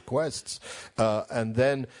tree of requests. And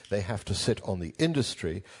then they have to sit on the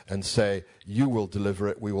industry and say, you will deliver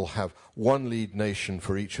it. We will have one lead nation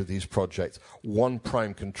for each of these projects, one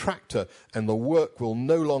prime contractor, and the work will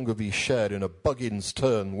no longer be shared in a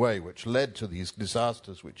Buggins-Tern way, which led to these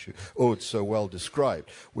disasters which Aude so well described.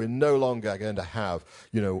 We're no longer going to have,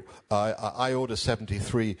 I order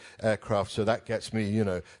 73 aircraft, so that gets me,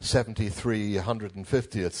 73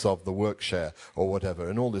 150ths of the work share or whatever,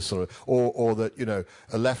 and all this sort of, or that,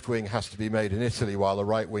 a left wing has to be made in Italy while the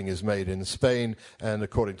right wing is made in Spain, and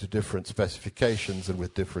according to different specifications and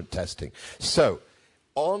with different testing. So,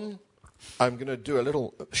 I'm going to do a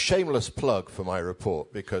little shameless plug for my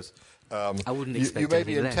report, because I wouldn't expect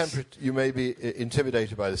anything less. You may be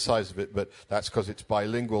intimidated by the size of it, but that's because it's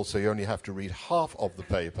bilingual, so you only have to read half of the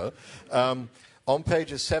paper. On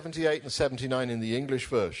pages 78 and 79 in the English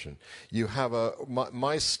version, you have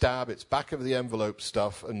my stab, it's back of the envelope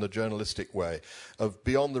stuff in the journalistic way, of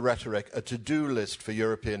Beyond the Rhetoric, a to-do list for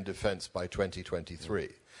European defence by 2023.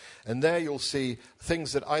 And there you'll see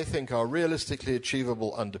things that I think are realistically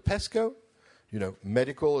achievable under PESCO,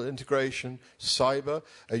 medical integration, cyber,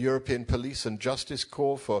 a European police and justice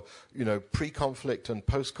corps for, pre-conflict and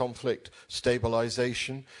post-conflict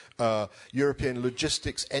stabilization, European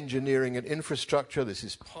logistics, engineering and infrastructure. This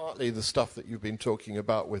is partly the stuff that you've been talking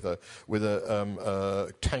about with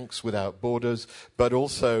tanks without borders, but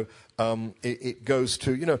also it goes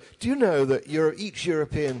to, do you know that each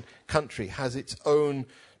European country has its own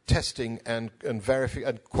testing and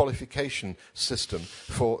qualification system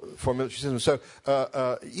for military systems.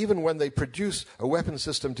 So even when they produce a weapon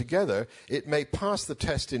system together, it may pass the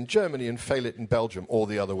test in Germany and fail it in Belgium, or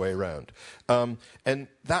the other way around. And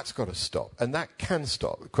that's got to stop, and that can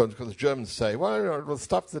stop, because the Germans say, well, we'll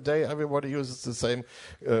stop the day everybody uses the same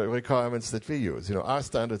requirements that we use. Our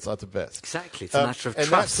standards are the best. Exactly, it's a matter of and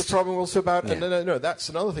trust. That's the problem also about, no, that's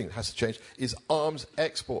another thing that has to change, is arms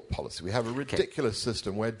export policy. We have a ridiculous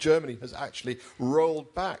system where where Germany has actually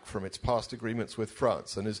rolled back from its past agreements with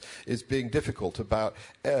France and is being difficult about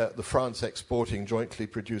the France exporting jointly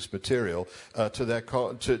produced material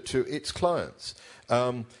to its clients.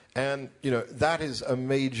 And, that is a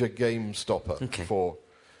major game stopper for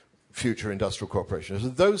future industrial cooperation. So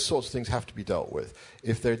those sorts of things have to be dealt with.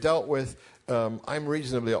 If they're dealt with, I'm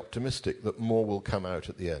reasonably optimistic that more will come out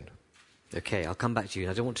at the end. Okay, I'll come back to you.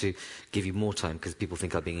 I don't want to give you more time because people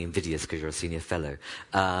think I'm being invidious because you're a senior fellow.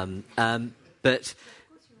 But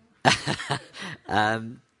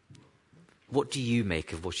what do you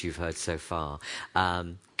make of what you've heard so far?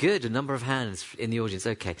 Good, a number of hands in the audience.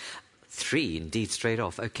 Okay, 3 indeed, straight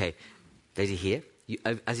off. Okay, lady here.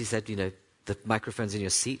 As you said, the microphone's in your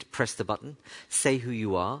seat. Press the button. Say who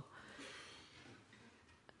you are.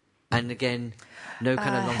 And again, no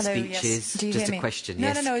kind of long speeches, yes. Do you just hear a me? question. No,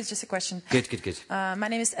 Yes. no, it's just a question. Good. My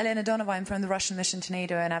name is Elena Donova. I'm from the Russian mission to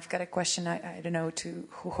NATO, and I've got a question, I don't know, to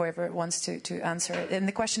whoever wants to answer it. And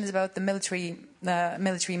the question is about the military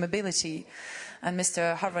mobility. And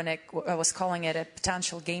Mr. Havranek was calling it a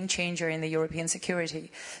potential game changer in the European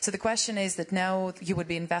security. So the question is that now you would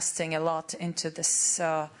be investing a lot into this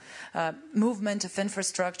movement of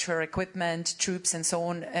infrastructure, equipment, troops and so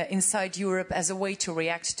on inside Europe as a way to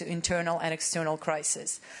react to internal and external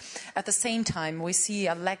crises. At the same time, we see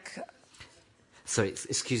a lack... Sorry,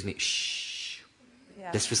 excuse me. Shh. Yeah.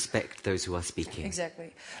 Let's respect those who are speaking.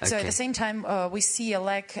 Exactly. Okay. So at the same time, we see a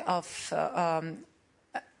lack of...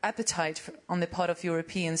 appetite on the part of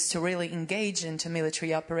Europeans to really engage into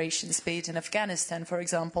military operations, be it in Afghanistan, for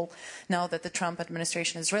example, now that the Trump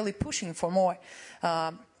administration is really pushing for more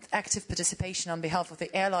active participation on behalf of the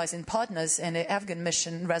allies and partners in the Afghan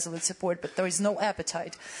mission, resolute support, but there is no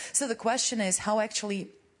appetite. So the question is, how actually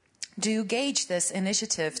do you gauge this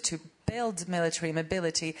initiative to build military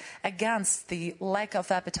mobility against the lack of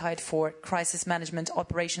appetite for crisis management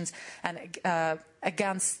operations and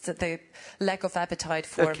against the lack of appetite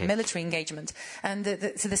for military engagement? And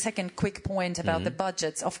so the second quick point about the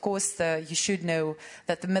budgets, of course, you should know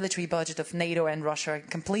that the military budget of NATO and Russia are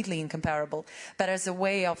completely incomparable. But as a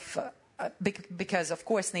way of... because, of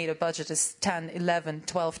course, NATO budget is 10, 11,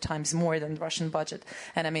 12 times more than the Russian budget.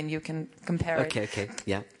 And, I mean, you can compare it. Okay,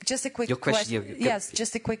 yeah. Just a quick question. Yes,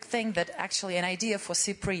 just a quick thing that actually an idea for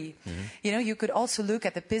CIPRI. You could also look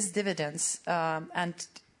at the PIS dividends and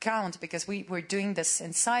count, because we're doing this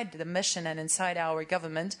inside the mission and inside our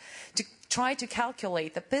government, to try to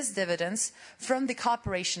calculate the PIS dividends from the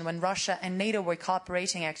cooperation when Russia and NATO were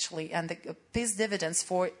cooperating, actually, and the PIS dividends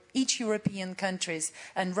for each European countries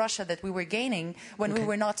and Russia that we were gaining when we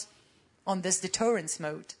were not on this deterrence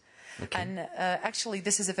mode. And actually,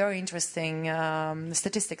 this is a very interesting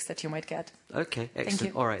statistics that you might get. Okay, excellent.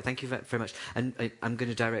 Thank you. All right, thank you very much. And I'm going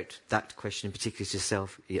to direct that question in particular to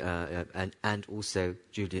yourself and also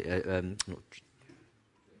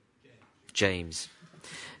James,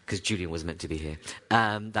 because Julian was meant to be here.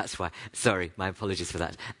 That's why. Sorry, my apologies for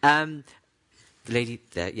that. The lady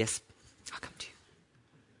there, yes, I'll come to you.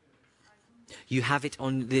 You have it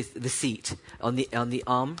on the seat, on the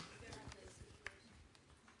arm.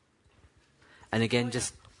 And again,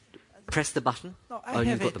 just press the button. No,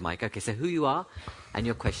 you've got the mic. Okay, so who you are and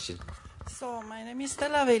your question. So my name is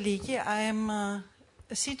Stella Veliki. I am a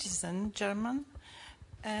citizen, German,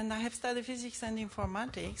 and I have studied physics and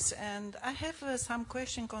informatics. And I have some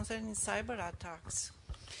question concerning cyber attacks.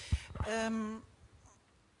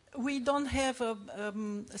 We don't have a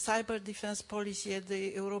cyber defense policy at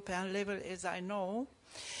the European level, as I know.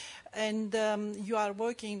 And you are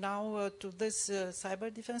working now to this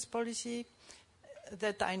cyber defense policy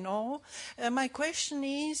that I know. My question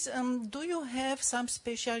is, do you have some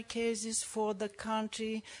special cases for the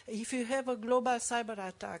country? If you have a global cyber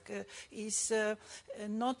attack, is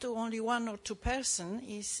not only one or two persons,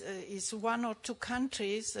 is one or two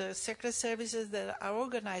countries, secret services that are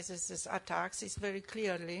organizing these attacks, is very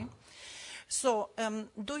clearly. So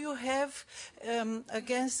do you have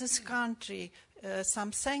against this country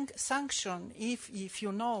some sanction, if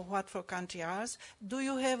you know what for country are? Do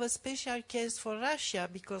you have a special case for Russia,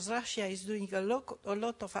 because Russia is doing a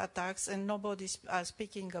lot of attacks and nobody is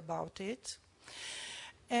speaking about it?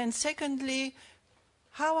 And secondly,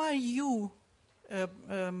 how are you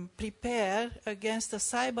prepared against a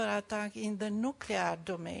cyber attack in the nuclear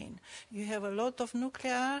domain? You have a lot of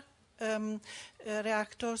nuclear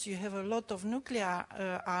reactors, you have a lot of nuclear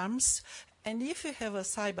arms, and if you have a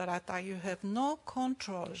cyber attack, you have no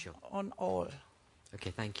control on all. Okay,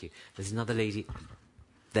 thank you. There's another lady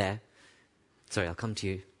there. Sorry, I'll come to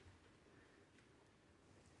you.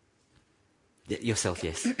 Yourself,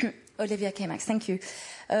 yes. Olivia K-Max, thank you.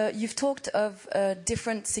 You've talked of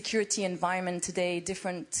different security environment today,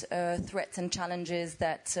 different threats and challenges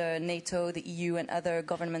that NATO, the EU and other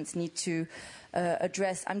governments need to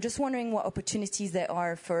address. I'm just wondering what opportunities there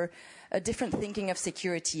are for a different thinking of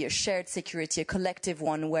security, a shared security, a collective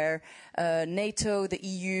one, where NATO, the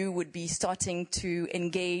EU would be starting to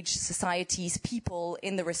engage societies, people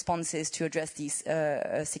in the responses to address these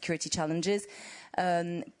security challenges.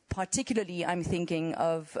 Particularly, I'm thinking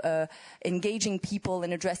of engaging people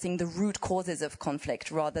in addressing the root causes of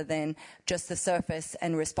conflict rather than just the surface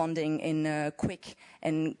and responding in quick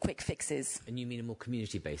fixes. And you mean a more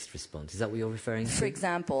community-based response? Is that what you're referring to? For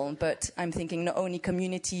example, but I'm thinking not only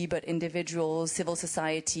community, but individuals, civil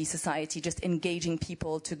society, just engaging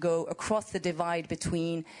people to go across the divide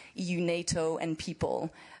between EU, NATO, and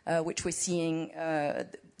people, which we're seeing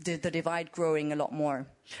the divide growing a lot more.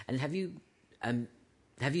 And have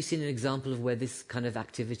you seen an example of where this kind of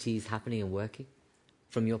activity is happening and working,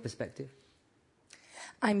 from your perspective?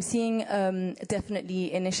 I'm seeing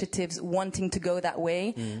definitely initiatives wanting to go that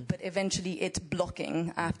way, but eventually it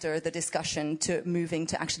blocking after the discussion to moving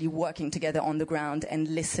to actually working together on the ground and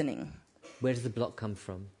listening. Where does the block come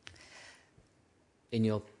from, in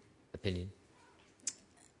your opinion?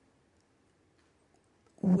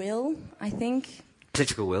 Will, I think.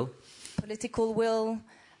 Political will? Political will,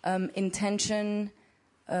 intention,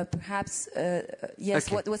 perhaps, yes,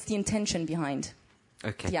 Okay. what's the intention behind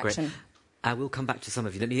the action? Great. I will come back to some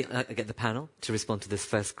of you. Let me get the panel to respond to this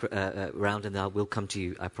first round, and I will come to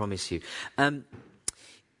you, I promise you.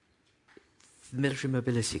 Military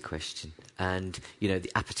mobility question and, the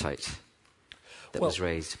appetite that was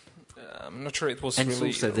raised. I'm not sure it was and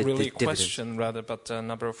really a question, rather, but a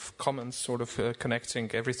number of comments sort of connecting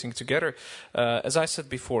everything together. As I said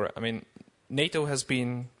before, NATO has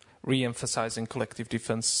been re-emphasizing collective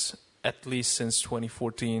defense at least since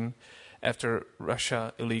 2014, after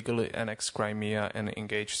Russia illegally annexed Crimea and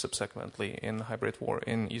engaged subsequently in hybrid war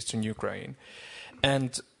in eastern Ukraine.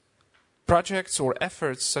 And projects or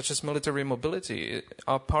efforts such as military mobility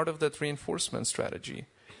are part of that reinforcement strategy.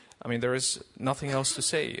 There is nothing else to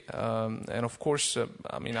say. And of course,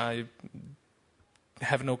 I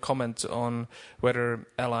have no comment on whether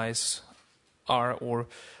allies are or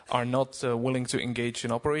are not willing to engage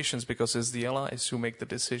in operations, because it's the allies who make the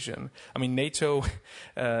decision. NATO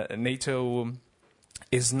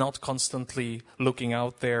is not constantly looking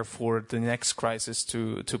out there for the next crisis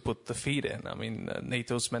to put the feet in.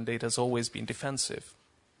 NATO's mandate has always been defensive.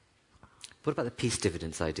 What about the peace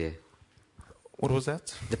dividends idea? What was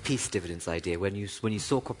that? The peace dividends idea. When you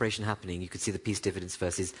saw cooperation happening, you could see the peace dividends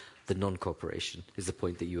versus the non-cooperation, is the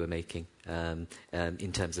point that you were making,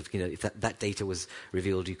 in terms of, if that data was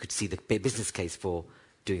revealed, you could see the business case for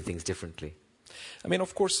doing things differently.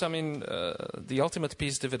 Of course, the ultimate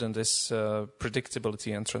peace dividend is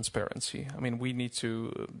predictability and transparency. We need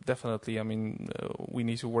to definitely, we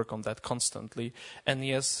need to work on that constantly. And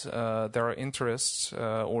yes, there are interests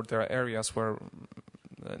or there are areas where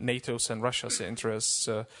NATO's and Russia's interests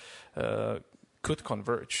could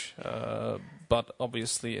converge, but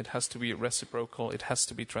obviously it has to be reciprocal. It has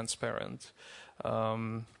to be transparent.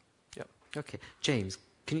 Okay, James,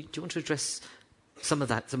 do you want to address some of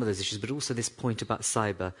those issues, but also this point about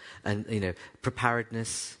cyber and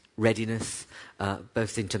preparedness, readiness,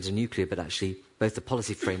 both in terms of nuclear, but actually both the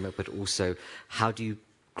policy framework, but also how do you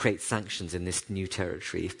create sanctions in this new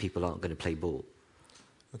territory if people aren't going to play ball?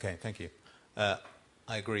 Okay, thank you.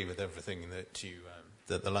 I agree with everything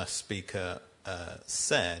that the last speaker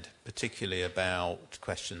said, particularly about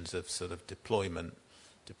questions of sort of deployment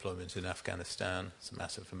in Afghanistan. It's a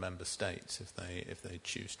matter for member states if they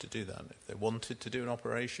choose to do that. If they wanted to do an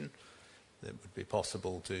operation, it would be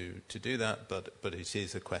possible to do that, but it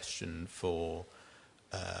is a question for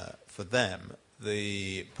them.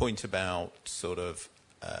 The point about sort of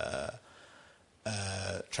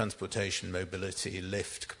transportation, mobility,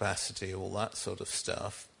 lift capacity, all that sort of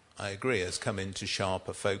stuff, I agree, has come into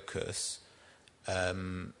sharper focus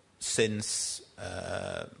since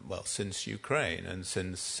Ukraine and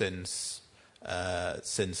since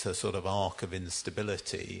a sort of arc of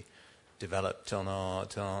instability developed in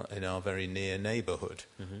our very near neighbourhood.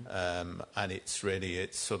 And it's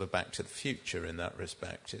sort of back to the future in that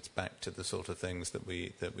respect. It's back to the sort of things that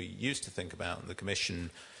we used to think about, and the Commission,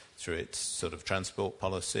 through its sort of transport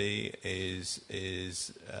policy, is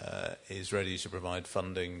ready to provide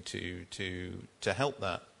funding to help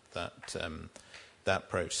that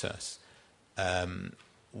process.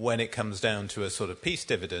 When it comes down to a sort of peace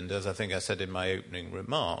dividend, as I think I said in my opening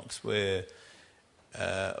remarks,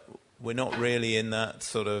 really in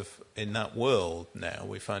that world now.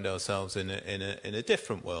 We find ourselves in a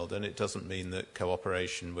different world, and it doesn't mean that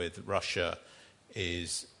cooperation with Russia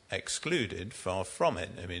is excluded. Far from it.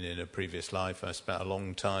 I mean, in a previous life, I spent a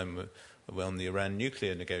long time on the Iran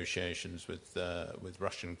nuclear negotiations with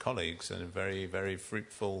Russian colleagues, and a very, very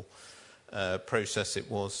fruitful process it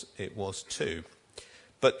was too.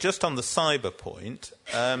 But just on the cyber point,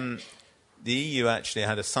 the EU actually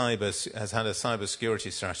has had a cyber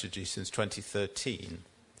security strategy since 2013,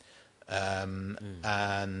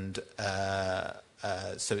 and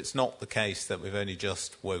so it's not the case that we've only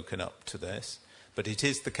just woken up to this, but it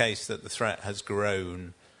is the case that the threat has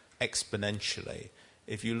grown exponentially.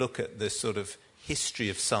 If you look at the sort of history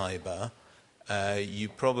of cyber, you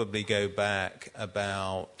probably go back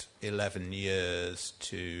about 11 years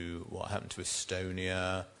to what happened to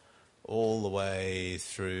Estonia, all the way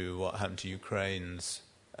through what happened to Ukraine's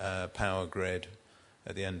power grid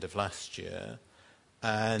at the end of last year,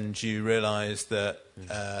 and you realise that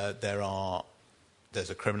there's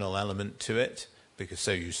a criminal element to it, because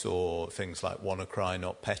so you saw things like WannaCry,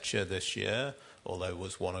 NotPetya this year, although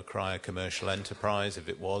was WannaCry a commercial enterprise? If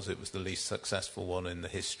it was the least successful one in the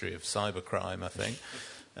history of cybercrime, I think.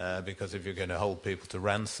 Because if you're going to hold people to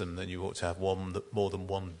ransom, then you ought to have more than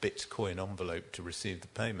one Bitcoin envelope to receive the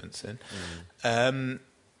payments in.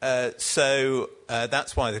 So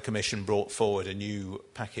that's why the Commission brought forward a new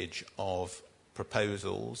package of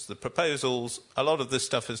proposals. The proposals, a lot of this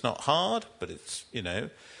stuff is not hard, but it's,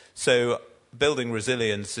 So building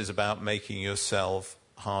resilience is about making yourself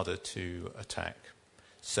harder to attack.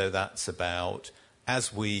 So that's about,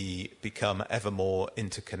 as we become ever more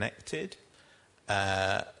interconnected,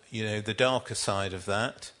 the darker side of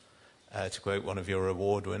that, to quote one of your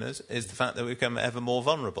award winners, is the fact that we become ever more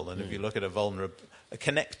vulnerable. And if you look at a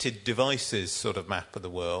connected devices sort of map of the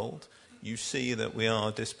world, you see that we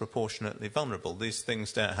are disproportionately vulnerable. These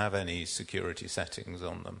things don't have any security settings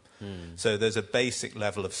on them. So there's a basic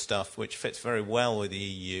level of stuff which fits very well with the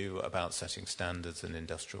EU about setting standards and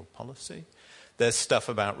industrial policy. There's stuff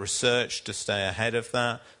about research to stay ahead of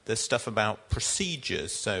that. There's stuff about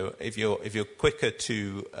procedures. So if you're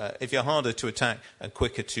harder to attack and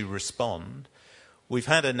quicker to respond, we've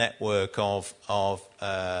had a network of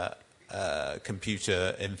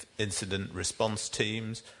computer incident response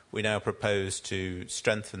teams. We now propose to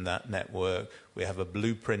strengthen that network. We have a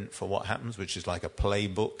blueprint for what happens, which is like a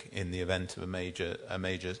playbook in the event of a major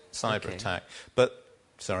cyber attack. But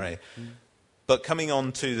coming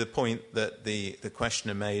on to the point that the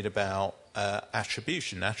questioner made about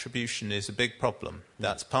attribution. Attribution is a big problem.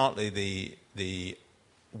 That's partly the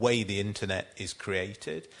way the internet is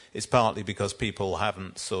created. It's partly because people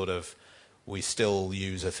haven't we still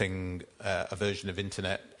use a version of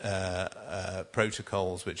internet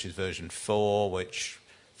protocols, which is version 4, which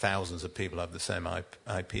thousands of people have the same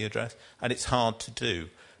IP address, and it's hard to do.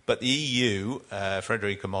 But the EU,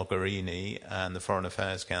 Federica Mogherini and the Foreign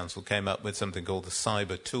Affairs Council came up with something called the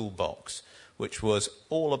Cyber Toolbox, which was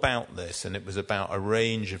all about this, and it was about a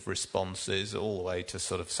range of responses all the way to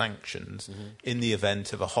sort of sanctions in the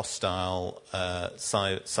event of a hostile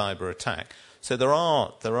cyber attack. So there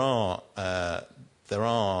are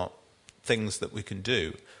things that we can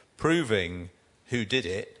do. Proving who did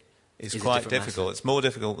it is quite difficult. Matter. It's more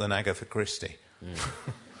difficult than Agatha Christie.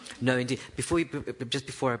 No, indeed. Before I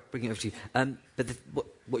bring it over to you, but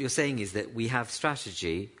what you're saying is that we have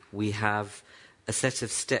strategy, we have a set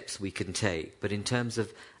of steps we can take, but in terms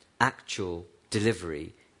of actual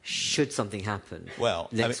delivery, should something happen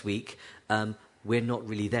next week, we're not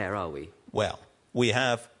really there, are we? Well, we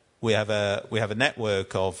have a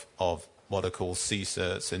network of what are called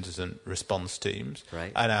CSIRTs, incident response teams,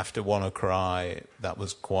 right. And after WannaCry, that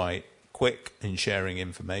was quite quick in sharing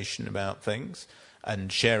information about things.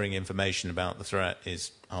 And sharing information about the threat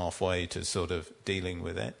is halfway to sort of dealing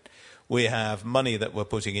with it. We have money that we're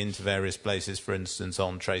putting into various places, for instance,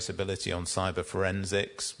 on traceability, on cyber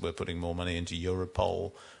forensics. We're putting more money into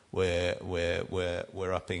Europol.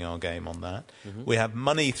 We're upping our game on that. We have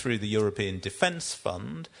money through the European Defence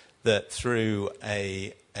Fund that through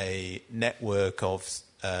a network of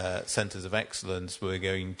centres of excellence we're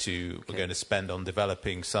going to spend on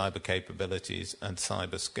developing cyber capabilities and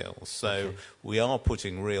cyber skills. So we are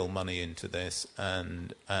putting real money into this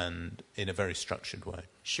and in a very structured way.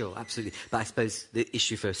 Sure, absolutely. But I suppose the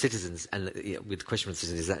issue for citizens, and with the question from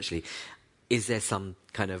citizens, is actually, is there some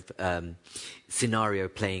kind of scenario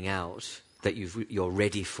playing out that you're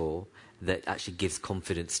ready for? that actually gives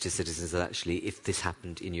confidence to citizens that actually, if this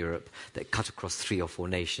happened in Europe, that cut across 3 or 4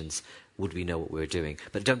 nations, would we know what we're doing?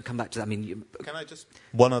 But don't come back to that. I mean, can I just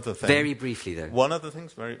one other thing? Very briefly, though. One other thing,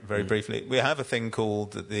 very briefly. We have a thing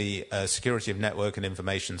called the Security of Network and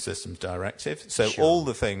Information Systems Directive. So all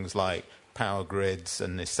the things like power grids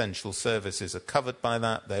and essential services are covered by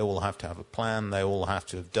that. They all have to have a plan. They all have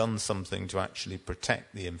to have done something to actually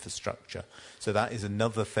protect the infrastructure. So that is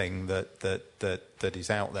another thing that is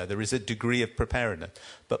out there. There is a degree of preparedness.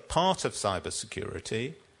 But part of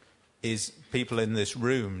cybersecurity is people in this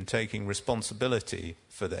room taking responsibility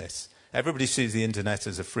for this. Everybody sees the internet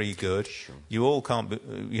as a free good. Sure. You all can't be,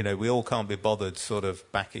 we all can't be bothered sort of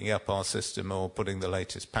backing up our system or putting the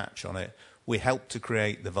latest patch on it. We help to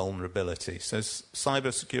create the vulnerability. So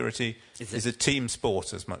cybersecurity is a team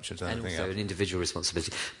sport as much as anything else. And also an individual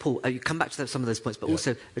responsibility. Paul, you come back to some of those points, but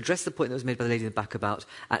also address the point that was made by the lady in the back about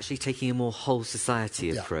actually taking a more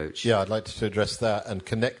whole-society approach. Yeah, I'd like to address that and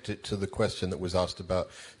connect it to the question that was asked about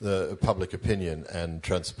the public opinion and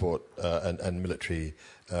transport and military...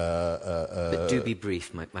 but do be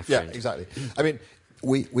brief, my friend. Yeah, exactly. I mean,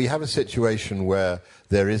 we have a situation where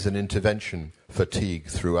there is an intervention fatigue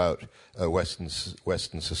throughout Western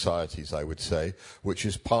societies, I would say, which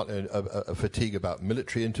is partly a fatigue about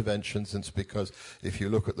military interventions. And it's because if you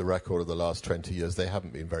look at the record of the last 20 years, they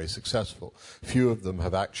haven't been very successful. Few of them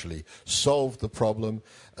have actually solved the problem.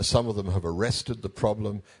 Some of them have arrested the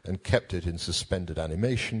problem and kept it in suspended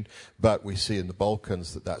animation. But we see in the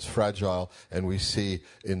Balkans that that's fragile, and we see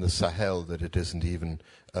in the Sahel that it isn't even...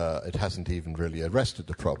 it hasn't even really arrested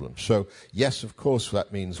the problem. So, yes, of course,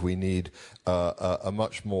 that means we need a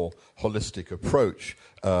much more holistic approach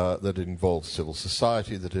that involves civil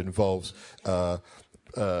society, that involves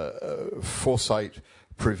foresight,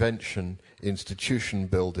 prevention, institution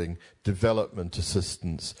building, development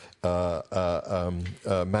assistance,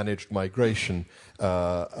 managed migration,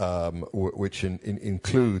 which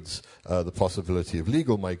includes the possibility of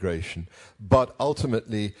legal migration. But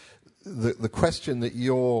ultimately... The question that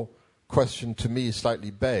your question to me slightly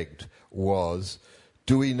begged was,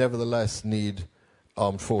 do we nevertheless need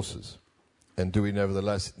armed forces? And do we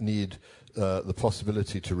nevertheless need the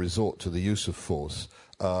possibility to resort to the use of force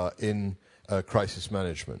in crisis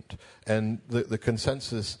management? And the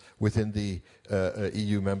consensus within the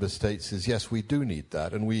EU member states is, yes, we do need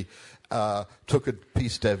that. And we took a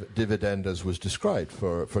peace dividend, as was described,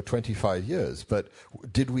 for 25 years. But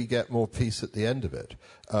did we get more peace at the end of it?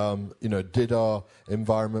 Did our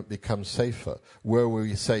environment become safer? Were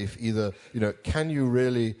we safe either, can you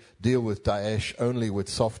really deal with Daesh only with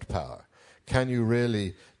soft power? Can you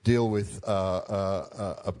really deal with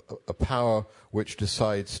a power which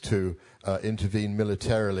decides to intervene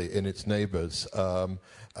militarily in its neighbors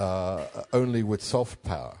only with soft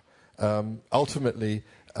power? Ultimately,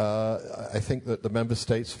 I think that the member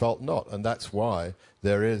states felt not, and that's why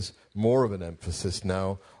there is more of an emphasis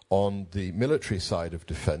now on the military side of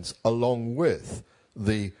defense, along with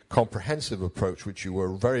the comprehensive approach, which you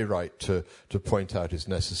were very right to point out is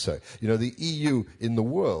necessary. The EU in the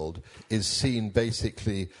world is seen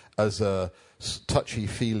basically as a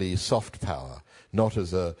touchy-feely soft power, not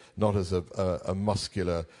as a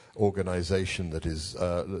muscular organization that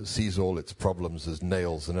sees all its problems as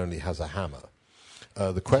nails and only has a hammer.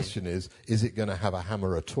 The question is it going to have a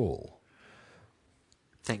hammer at all?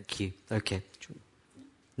 Thank you. Okay.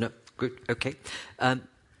 No, good. Okay.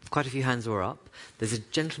 Quite a few hands were up. There's a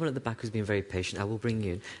gentleman at the back who's been very patient. I will bring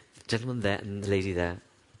you in. The gentleman there and the lady there.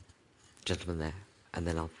 Gentleman there. And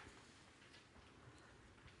then I'll...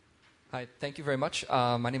 Hi, thank you very much.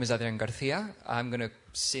 My name is Adrian Garcia. I'm going to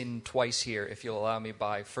sin twice here, if you'll allow me,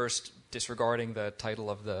 by first disregarding the title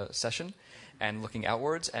of the session and looking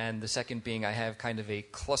outwards, and the second being I have kind of a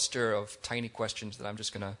cluster of tiny questions that I'm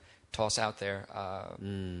just going to toss out there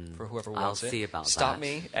for whoever wants it. I'll see about that. Stop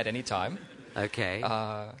me at any time. Okay.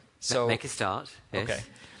 So make a start. Yes. Okay.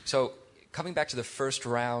 So coming back to the first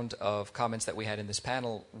round of comments that we had in this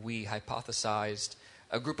panel, we hypothesized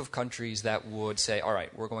a group of countries that would say, all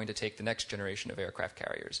right, we're going to take the next generation of aircraft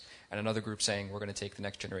carriers, and another group saying we're going to take the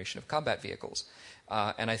next generation of combat vehicles.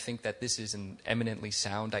 And I think that this is an eminently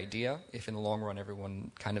sound idea if in the long run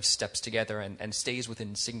everyone kind of steps together and stays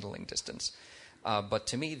within signaling distance. But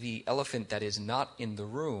to me, the elephant that is not in the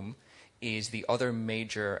room is the other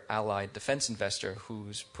major allied defense investor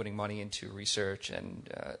who's putting money into research and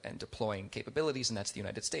deploying capabilities, and that's the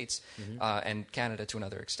United States and Canada to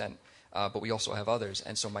another extent. But we also have others.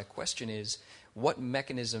 And so my question is, what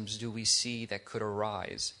mechanisms do we see that could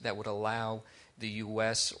arise that would allow the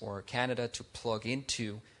U.S. or Canada to plug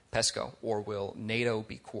into PESCO, or will NATO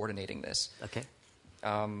be coordinating this? Okay.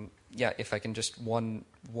 yeah, if I can just one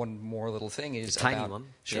more little thing is tiny about one.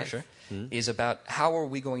 Sure, yes. sure. Is about how are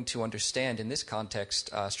we going to understand in this context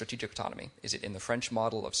strategic autonomy? Is it in the French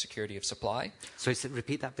model of security of supply? So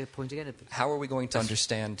repeat that point again. How are we going to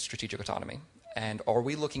understand strategic autonomy? And are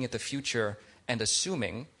we looking at the future and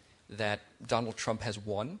assuming that Donald Trump has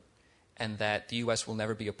won and that the U.S. will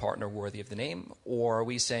never be a partner worthy of the name? Or are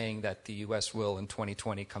we saying that the U.S. will in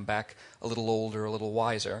 2020 come back a little older, a little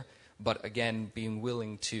wiser, but again being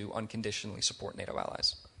willing to unconditionally support NATO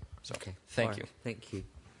allies? So, okay. Thank you. Thank you.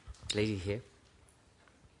 Lady here.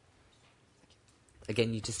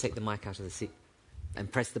 Again, you just take the mic out of the seat and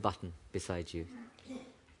press the button beside you.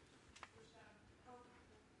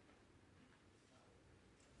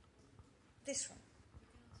 This one.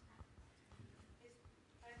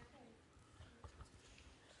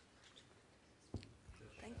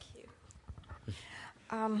 Thank you.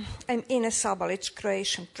 I'm Ines Sabalic,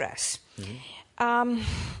 Croatian Press.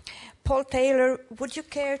 Paul Taylor, would you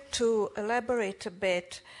care to elaborate a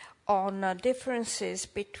bit on differences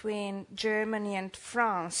between Germany and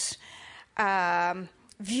France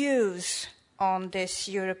views on this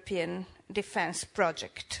European defense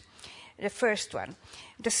project? The first one.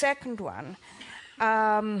 The second one,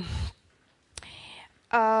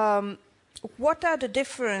 what are the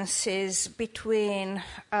differences between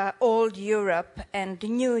old Europe and the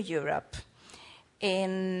new Europe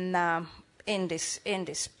in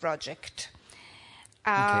this project?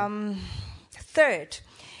 Okay. Third,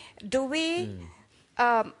 do we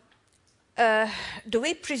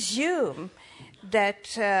presume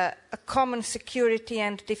that a common security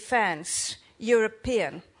and defense,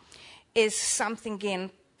 European, is something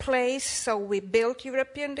in place, so we build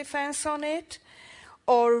European defense on it,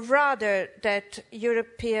 or rather that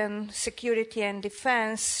European security and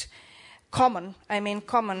defense, common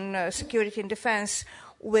security and defense,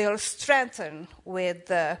 will strengthen with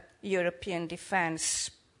the European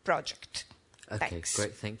defense project? Okay, Thanks.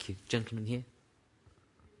 great, thank you. Gentleman here.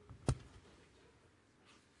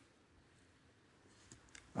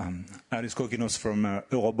 Aris Kokinos from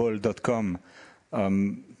Euroball.com.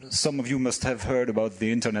 Some of you must have heard about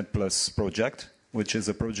the Internet Plus project, which is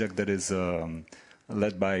a project that is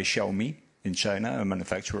led by Xiaomi in China, a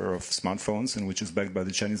manufacturer of smartphones, and which is backed by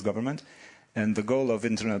the Chinese government. And the goal of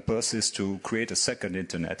Internet Plus is to create a second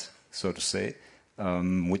Internet, so to say,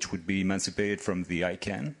 which would be emancipated from the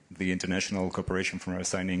ICANN, the International Corporation for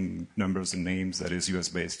Assigning Numbers and Names, that is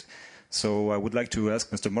US-based. So I would like to ask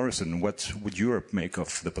Mr. Morrison, what would Europe make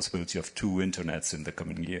of the possibility of two Internets in the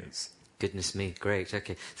coming years? Goodness me, great.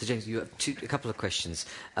 Okay, so James, you have a couple of questions.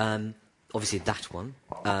 Obviously, that one.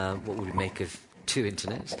 What would we make of two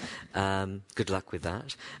internets? Good luck with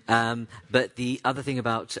that. But the other thing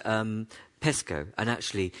about PESCO, and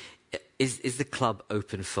actually, is the club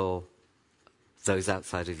open for those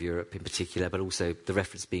outside of Europe in particular, but also the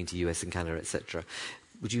reference being to US and Canada, etc.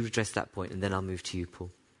 Would you address that point, and then I'll move to you,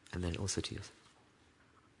 Paul, and then also to you.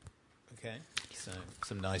 Okay, so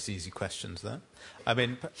some nice, easy questions there. I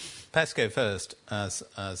mean, PESCO first, as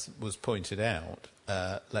was pointed out,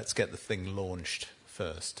 let's get the thing launched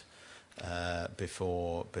first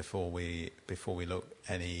before we look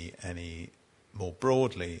any more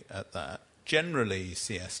broadly at that. Generally,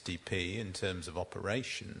 CSDP, in terms of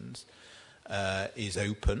operations, is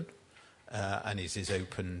open, and it is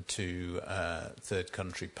open to third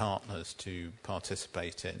country partners to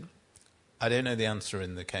participate in. I don't know the answer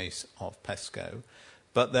in the case of PESCO,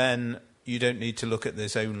 but then you don't need to look at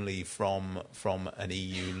this only from an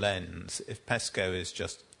EU lens. If PESCO is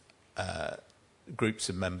just groups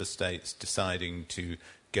of member states deciding to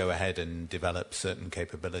go ahead and develop certain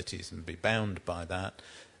capabilities and be bound by that,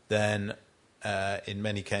 then in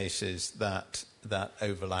many cases that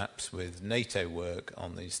overlaps with NATO work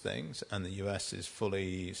on these things, and the US is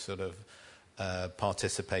fully sort of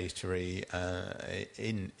participatory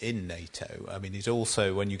in NATO. I mean, it's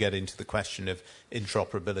also, when you get into the question of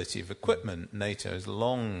interoperability of equipment, NATO has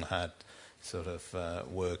long had sort of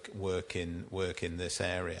work in this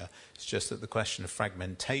area. It's just that the question of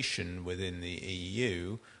fragmentation within the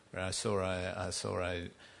EU, where I saw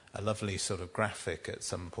a lovely sort of graphic at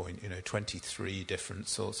some point, 23 different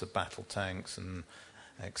sorts of battle tanks and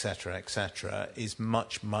et cetera, is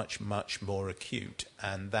much, much, much more acute.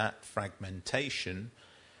 And that fragmentation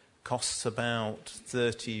costs about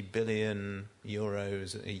 30 billion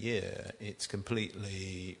euros a year. It's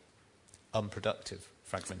completely unproductive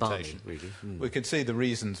fragmentation. It's balmy, really. We can see the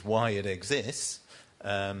reasons why it exists.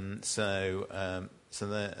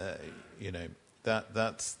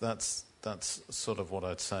 That's sort of what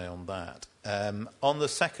I'd say on that. On the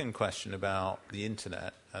second question about the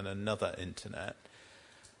internet and another internet,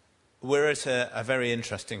 we're at a very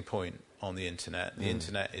interesting point on the internet. The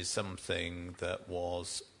internet is something that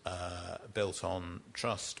was built on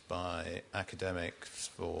trust by academics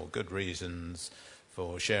for good reasons,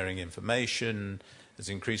 for sharing information, has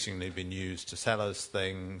increasingly been used to sell us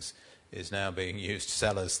things, is now being used to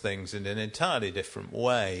sell us things in an entirely different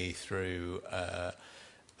way through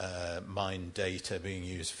mined data being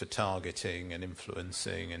used for targeting and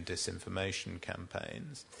influencing and disinformation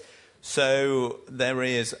campaigns. So there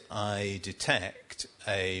is, I detect,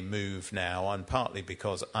 a move now, and partly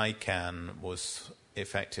because ICANN was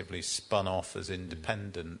effectively spun off as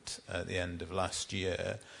independent at the end of last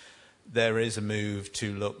year, there is a move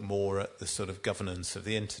to look more at the sort of governance of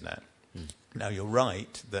the internet. Now, you're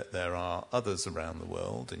right that there are others around the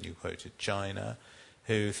world, and you quoted China,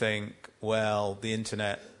 who think, well, the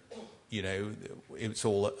internet, you know, it's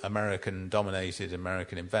all American-dominated,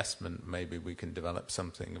 American investment, maybe we can develop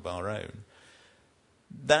something of our own.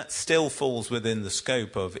 That still falls within the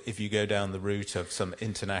scope of, if you go down the route of some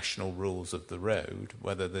international rules of the road,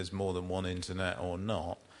 whether there's more than one internet or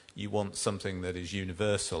not, you want something that is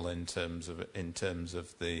universal in terms of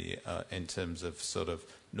sort of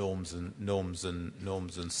norms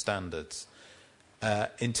and standards.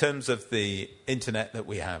 In terms of the internet that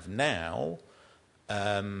we have now,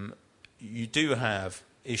 you do have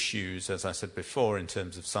issues, as I said before, in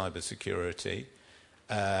terms of cybersecurity.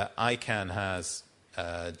 ICANN has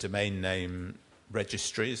domain name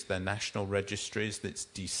registries, they're national registries, that's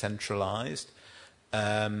decentralized.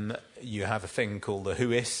 You have a thing called the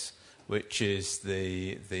WHOIS, which is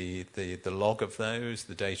the log of those.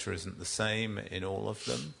 The data isn't the same in all of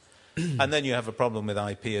them. And then you have a problem with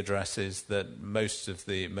IP addresses that most of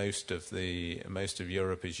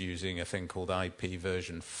Europe is using a thing called IP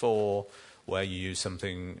version 4, where you use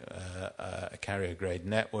something, a carrier grade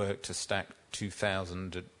network to stack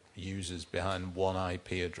 2,000 users behind one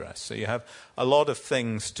IP address. So you have a lot of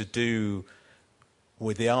things to do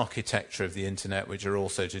with the architecture of the internet, which are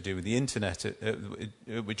also to do with the internet,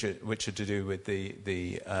 which are to do with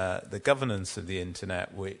the governance of the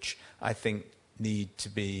internet, which I think need to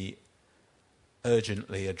be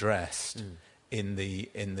urgently addressed in the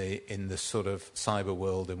sort of cyber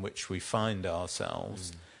world in which we find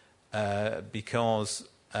ourselves, because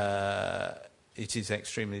it is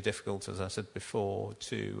extremely difficult, as I said before,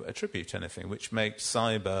 to attribute anything, which makes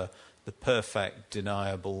cyber the perfect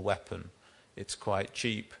deniable weapon. It's quite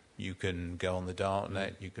cheap. You can go on the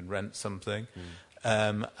darknet. You can rent something,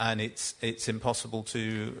 and it's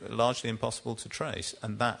largely impossible to trace,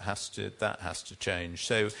 and that has to change.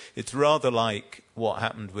 So it's rather like what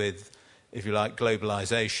happened with, if you like,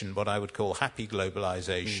 globalization, what I would call happy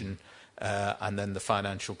globalization, and then the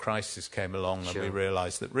financial crisis came along, and we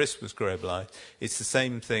realized that risk was globalized. It's the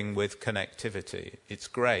same thing with connectivity. It's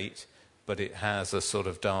great, but it has a sort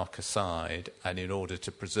of darker side, and in order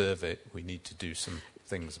to preserve it, we need to do some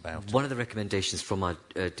things about it. One of the recommendations from our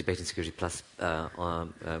Debating Security Plus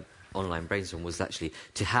online brainstorm was actually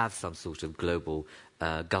to have some sort of global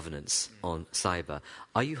governance on cyber.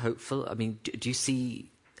 Are you hopeful? I mean, do you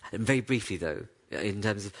see, very briefly though, in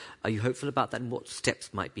terms of, are you hopeful about that, and what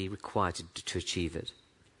steps might be required to achieve it?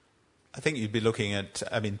 I think you'd be looking at,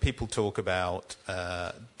 I mean, people talk about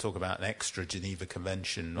an extra Geneva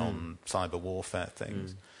Convention on cyber warfare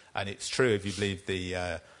things. And it's true, if you believe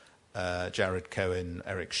the Jared Cohen,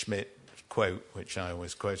 Eric Schmidt quote, which I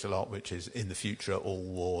always quote a lot, which is, in the future, all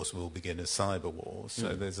wars will begin as cyber wars.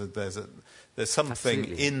 So there's something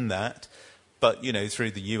Absolutely. In that. But, you know,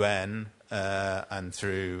 through the UN and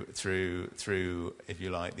through if you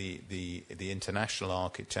like the international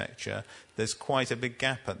architecture, there's quite a big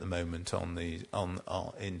gap at the moment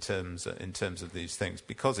in terms of these things,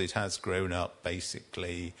 because it has grown up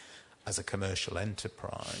basically as a commercial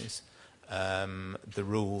enterprise. The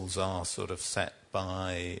rules are sort of set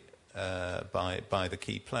by the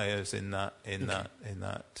key players in that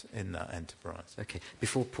enterprise. Okay.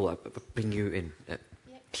 Before Paul, I'll bring you in,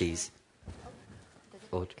 please.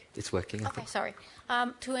 It's working. Okay, sorry.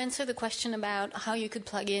 To answer the question about how you could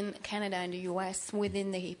plug in Canada and the US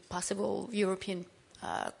within the possible European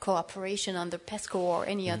cooperation under PESCO or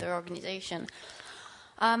any other organization,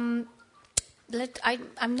 I'm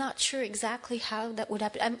not sure exactly how that would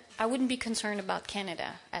happen. I wouldn't be concerned about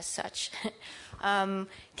Canada as such.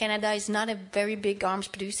 Canada is not a very big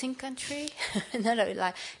arms-producing country.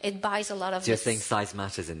 It buys a lot of. So you're saying size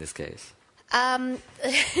matters in this case?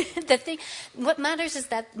 What matters is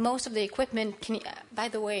that most of the equipment, by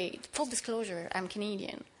the way, full disclosure, I'm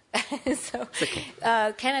Canadian. So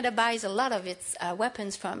Canada buys a lot of its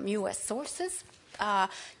weapons from U.S. sources.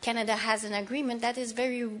 Canada has an agreement that is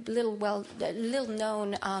very little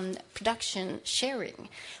known on production sharing,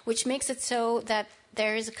 which makes it so that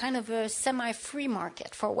there is a kind of a semi-free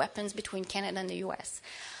market for weapons between Canada and the U.S.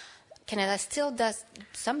 Canada still does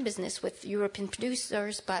some business with European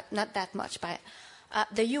producers, but not that much. But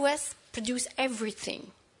the U.S. produce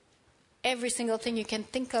everything. Every single thing you can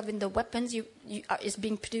think of in the weapons is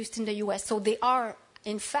being produced in the U.S. So they are,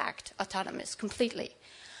 in fact, autonomous completely,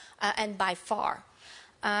 and by far.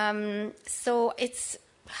 So it's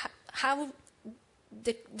how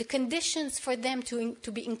the conditions for them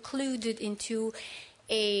to be included into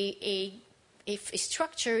a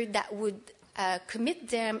structure that would commit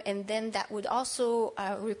them, and then that would also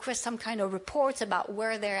request some kind of reports about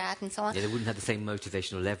where they're at and so on. Yeah, they wouldn't have the same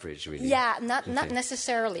motivational leverage, really. Yeah, not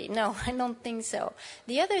necessarily. No, I don't think so.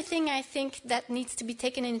 The other thing I think that needs to be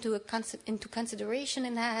taken into consideration,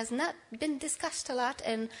 and that has not been discussed a lot,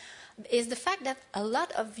 and is the fact that a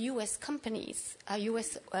lot of U.S. companies,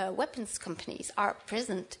 U.S. weapons companies, are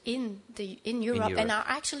present in Europe and are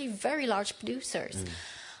actually very large producers.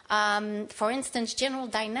 For instance, General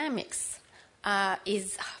Dynamics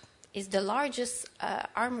is the largest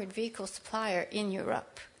armored vehicle supplier in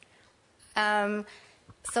Europe.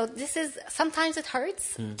 So this is, sometimes it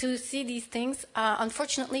hurts to see these things.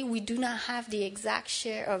 Unfortunately, we do not have the exact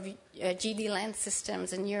share of GD Land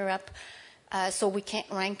Systems in Europe, so we can't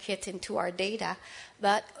rank it into our data.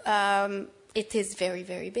 But it is very,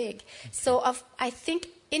 very big. So I think,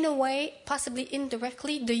 in a way, possibly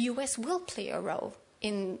indirectly, the U.S. will play a role,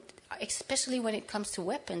 especially when it comes to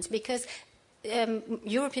weapons, because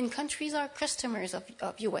European countries are customers of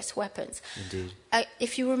U.S. weapons. Indeed.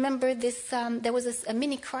 If you remember this, there was a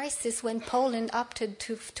mini crisis when Poland opted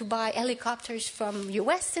to buy helicopters from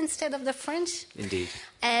U.S. instead of the French. Indeed.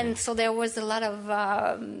 And so there was a lot of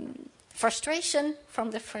frustration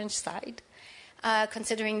from the French side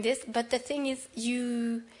considering this. But the thing is,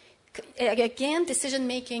 again,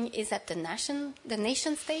 decision-making is at the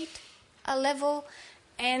nation-state level,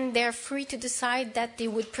 and they're free to decide that they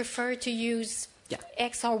would prefer to use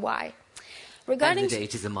X or Y. Regarding the day,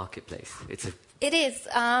 it is a marketplace. It is.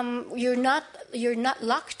 You're not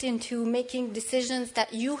locked into making decisions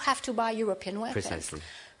that you have to buy European weapons. Precisely.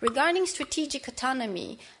 Regarding strategic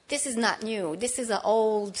autonomy, this is not new. This is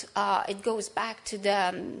old. It goes back to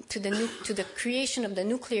the creation of the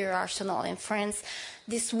nuclear arsenal in France.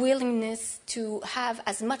 This willingness to have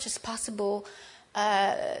as much as possible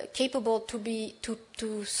capable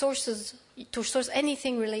to source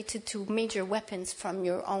anything related to major weapons from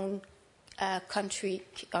your own country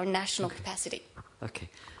or national capacity. Okay.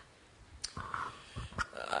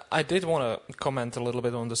 I did want to comment a little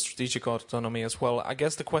bit on the strategic autonomy as well. I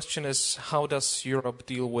guess the question is, how does Europe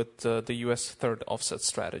deal with the US third offset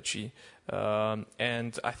strategy?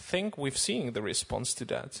 And I think we've seen the response to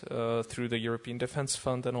that through the European Defence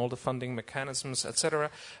Fund and all the funding mechanisms, etc.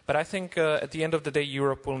 But I think at the end of the day,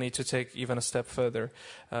 Europe will need to take even a step further.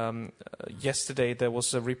 Yesterday, there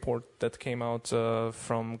was a report that came out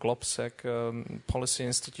from GlobSec Policy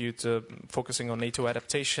Institute focusing on NATO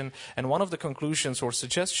adaptation. And one of the conclusions or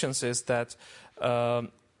suggestions is that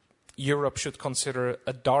Europe should consider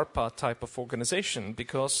a DARPA type of organization,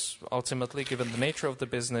 because ultimately, given the nature of the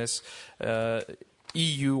business,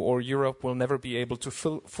 EU or Europe will never be able to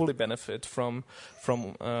fully benefit from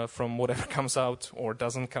whatever comes out or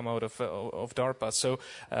doesn't come out of DARPA. So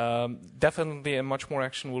definitely a much more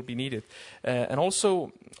action will be needed. And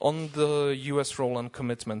also on the US role and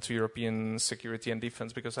commitment to European security and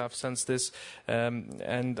defense, because I've sensed this,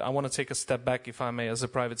 and I want to take a step back, if I may, as a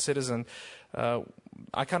private citizen.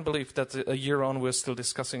 I can't believe that a year on we're still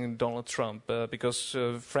discussing Donald Trump, because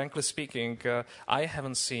frankly speaking, I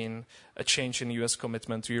haven't seen a change in US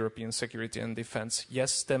commitment to European security and defense.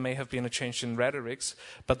 Yes, there may have been a change in rhetorics,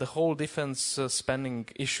 but the whole defense spending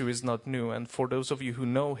issue is not new. And for those of you who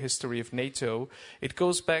know history of NATO, it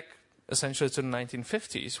goes back essentially to the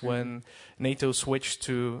 1950s, when NATO switched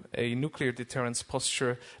to a nuclear deterrence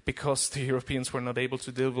posture because the Europeans were not able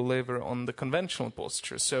to deliver on the conventional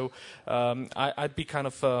posture. So I'd be kind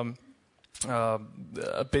of a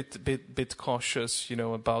bit cautious,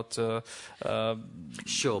 about.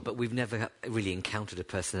 Sure, but we've never really encountered a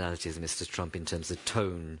personality as Mr. Trump in terms of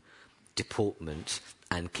tone, deportment,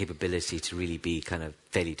 and capability to really be kind of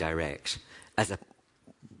fairly direct as a,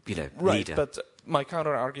 right, leader. But my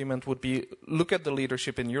counter argument would be: look at the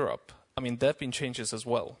leadership in Europe. I mean, there have been changes as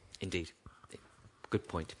well. Indeed, good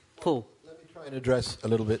point, Paul. Let me try and address a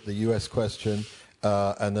little bit the US question,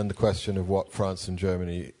 and then the question of what how France and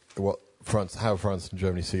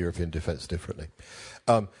Germany see European defence differently.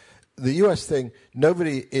 the US thing,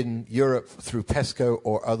 nobody in Europe, through PESCO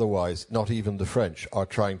or otherwise, not even the French, are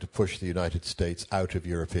trying to push the United States out of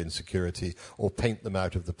European security or paint them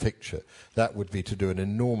out of the picture. That would be to do an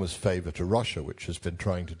enormous favor to Russia, which has been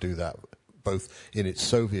trying to do that both in its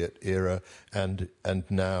Soviet era and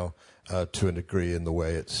now to a degree in the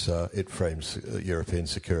way it frames European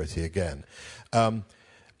security again.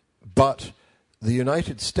 But the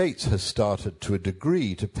United States has started to a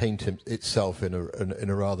degree to paint itself in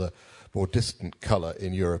a rather more distant colour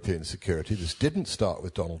in European security. This didn't start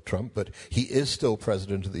with Donald Trump, but he is still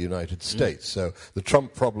President of the United States. So the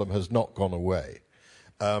Trump problem has not gone away.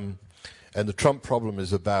 And the Trump problem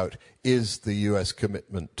is about, is the US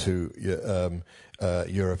commitment to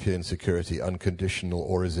European security unconditional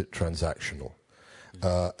or is it transactional?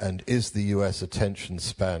 And is the US attention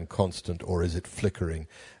span constant or is it flickering?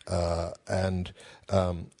 And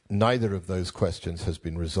neither of those questions has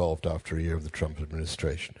been resolved after a year of the Trump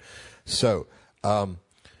administration. So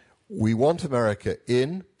we want America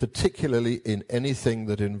in, particularly in anything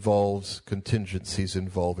that involves contingencies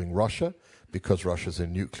involving Russia, because Russia's a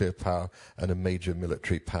nuclear power and a major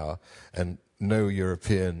military power, and no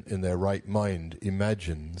European in their right mind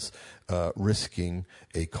imagines risking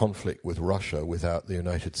a conflict with Russia without the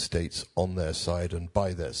United States on their side and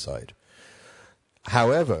by their side.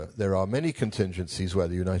 However, there are many contingencies where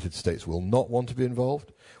the United States will not want to be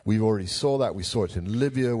involved. We already saw that. We saw it in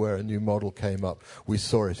Libya, where a new model came up. We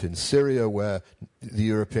saw it in Syria, where the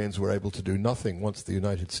Europeans were able to do nothing once the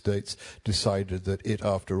United States decided that it,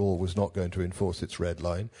 after all, was not going to enforce its red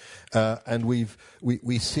line. And we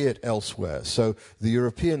see it elsewhere. So the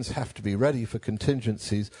Europeans have to be ready for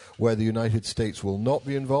contingencies where the United States will not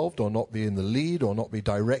be involved or not be in the lead or not be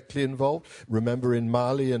directly involved. Remember, in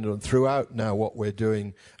Mali and throughout now what we're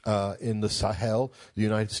doing in the Sahel, the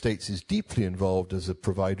United States is deeply involved as a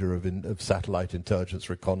provider of satellite intelligence,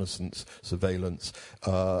 reconnaissance, surveillance,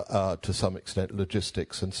 to some extent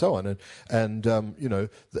logistics, and so on. And you know,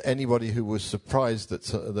 anybody who was surprised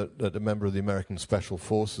that a member of the American Special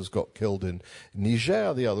Forces got killed in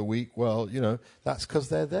Niger the other week, well, you know, that's because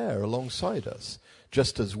they're there alongside us.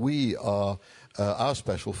 Just as we are, our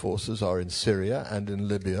special forces are in Syria and in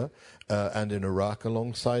Libya and in Iraq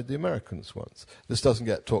alongside the Americans ones. This doesn't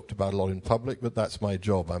get talked about a lot in public, but that's my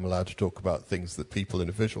job. I'm allowed to talk about things that people in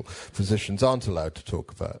official positions aren't allowed to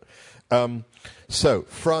talk about. So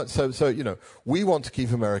France, so you know, we want to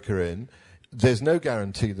keep America in. There's no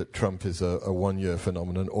guarantee that Trump is a one-year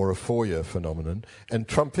phenomenon or a four-year phenomenon. And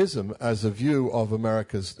Trumpism, as a view of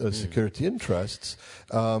America's security interests,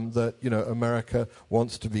 that, you know, America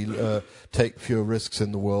wants to take fewer risks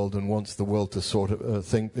in the world and wants the world to sort of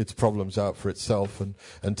think its problems out for itself and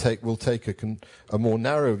will take a more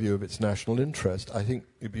narrow view of its national interest. I think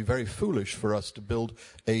it'd be very foolish for us to build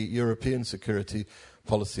a European security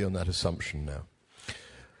policy on that assumption now.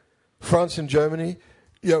 France and Germany.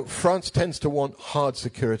 You know, France tends to want hard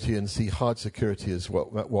security and see hard security as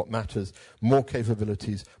what matters. More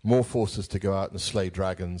capabilities, more forces to go out and slay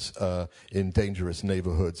dragons in dangerous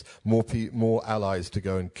neighborhoods, more allies to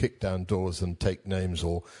go and kick down doors and take names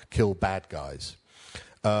or kill bad guys.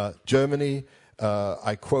 Germany,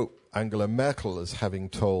 I quote Angela Merkel as having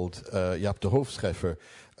told Jaap de Hoofscheffer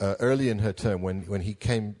early in her term when he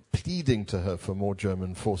came pleading to her for more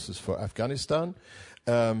German forces for Afghanistan.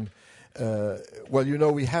 Well, you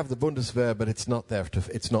know, we have the Bundeswehr, but it's not there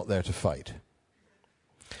to fight.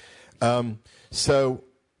 So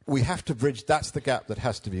we have to bridge. That's the gap that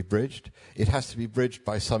has to be bridged. It has to be bridged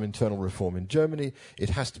by some internal reform in Germany. It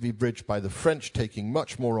has to be bridged by the French taking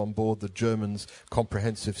much more on board the Germans'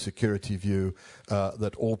 comprehensive security view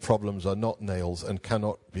that all problems are not nails and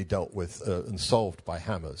cannot be dealt with and solved by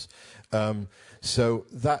hammers. So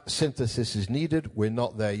that synthesis is needed. We're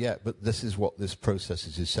not there yet, but this is what this process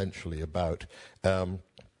is essentially about. And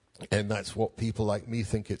that's what people like me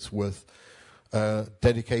think it's worth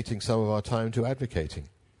dedicating some of our time to advocating.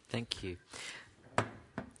 Thank you.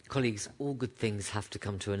 Colleagues, all good things have to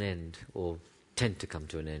come to an end, or tend to come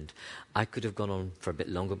to an end. I could have gone on for a bit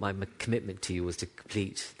longer. My commitment to you was to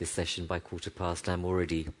complete this session by 15:15. I'm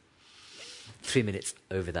already 3 minutes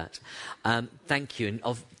over that. Thank you. And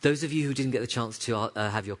of those of you who didn't get the chance to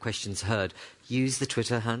have your questions heard, use the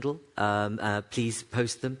Twitter handle. Please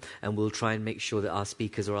post them, and we'll try and make sure that our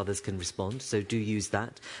speakers or others can respond. So do use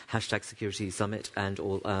that, #SecuritySummit and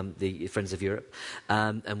all the Friends of Europe,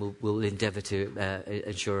 and we'll endeavour to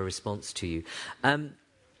ensure a response to you.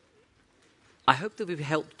 I hope that we've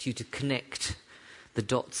helped you to connect the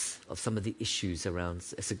dots of some of the issues around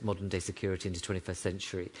modern-day security in the 21st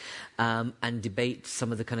century, and debate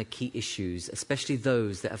some of the kind of key issues, especially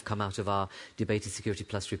those that have come out of our Debated Security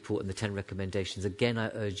Plus report and the 10 recommendations. Again, I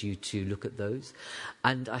urge you to look at those.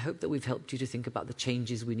 And I hope that we've helped you to think about the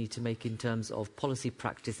changes we need to make in terms of policy,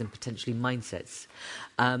 practice, and potentially mindsets,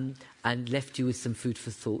 and left you with some food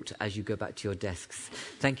for thought as you go back to your desks.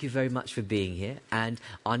 Thank you very much for being here. And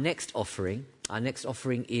our next offering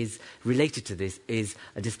is related to this, is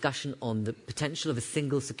a discussion on the potential of a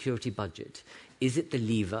single security budget. Is it the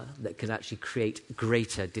lever that can actually create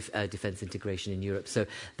greater defence integration in Europe? So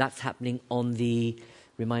that's happening on the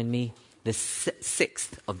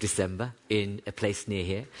 6th of December in a place near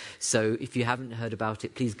here. So if you haven't heard about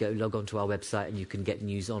it, please go log on to our website and you can get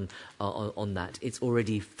news on that. It's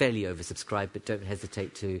already fairly oversubscribed, but don't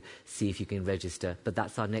hesitate to see if you can register. But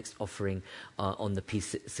that's our next offering on the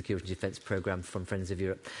Peace, Security and Defence programme from Friends of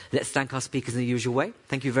Europe. Let's thank our speakers in the usual way.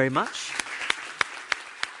 Thank you very much.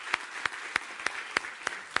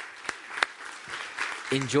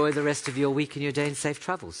 Enjoy the rest of your week and your day and safe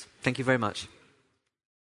travels. Thank you very much.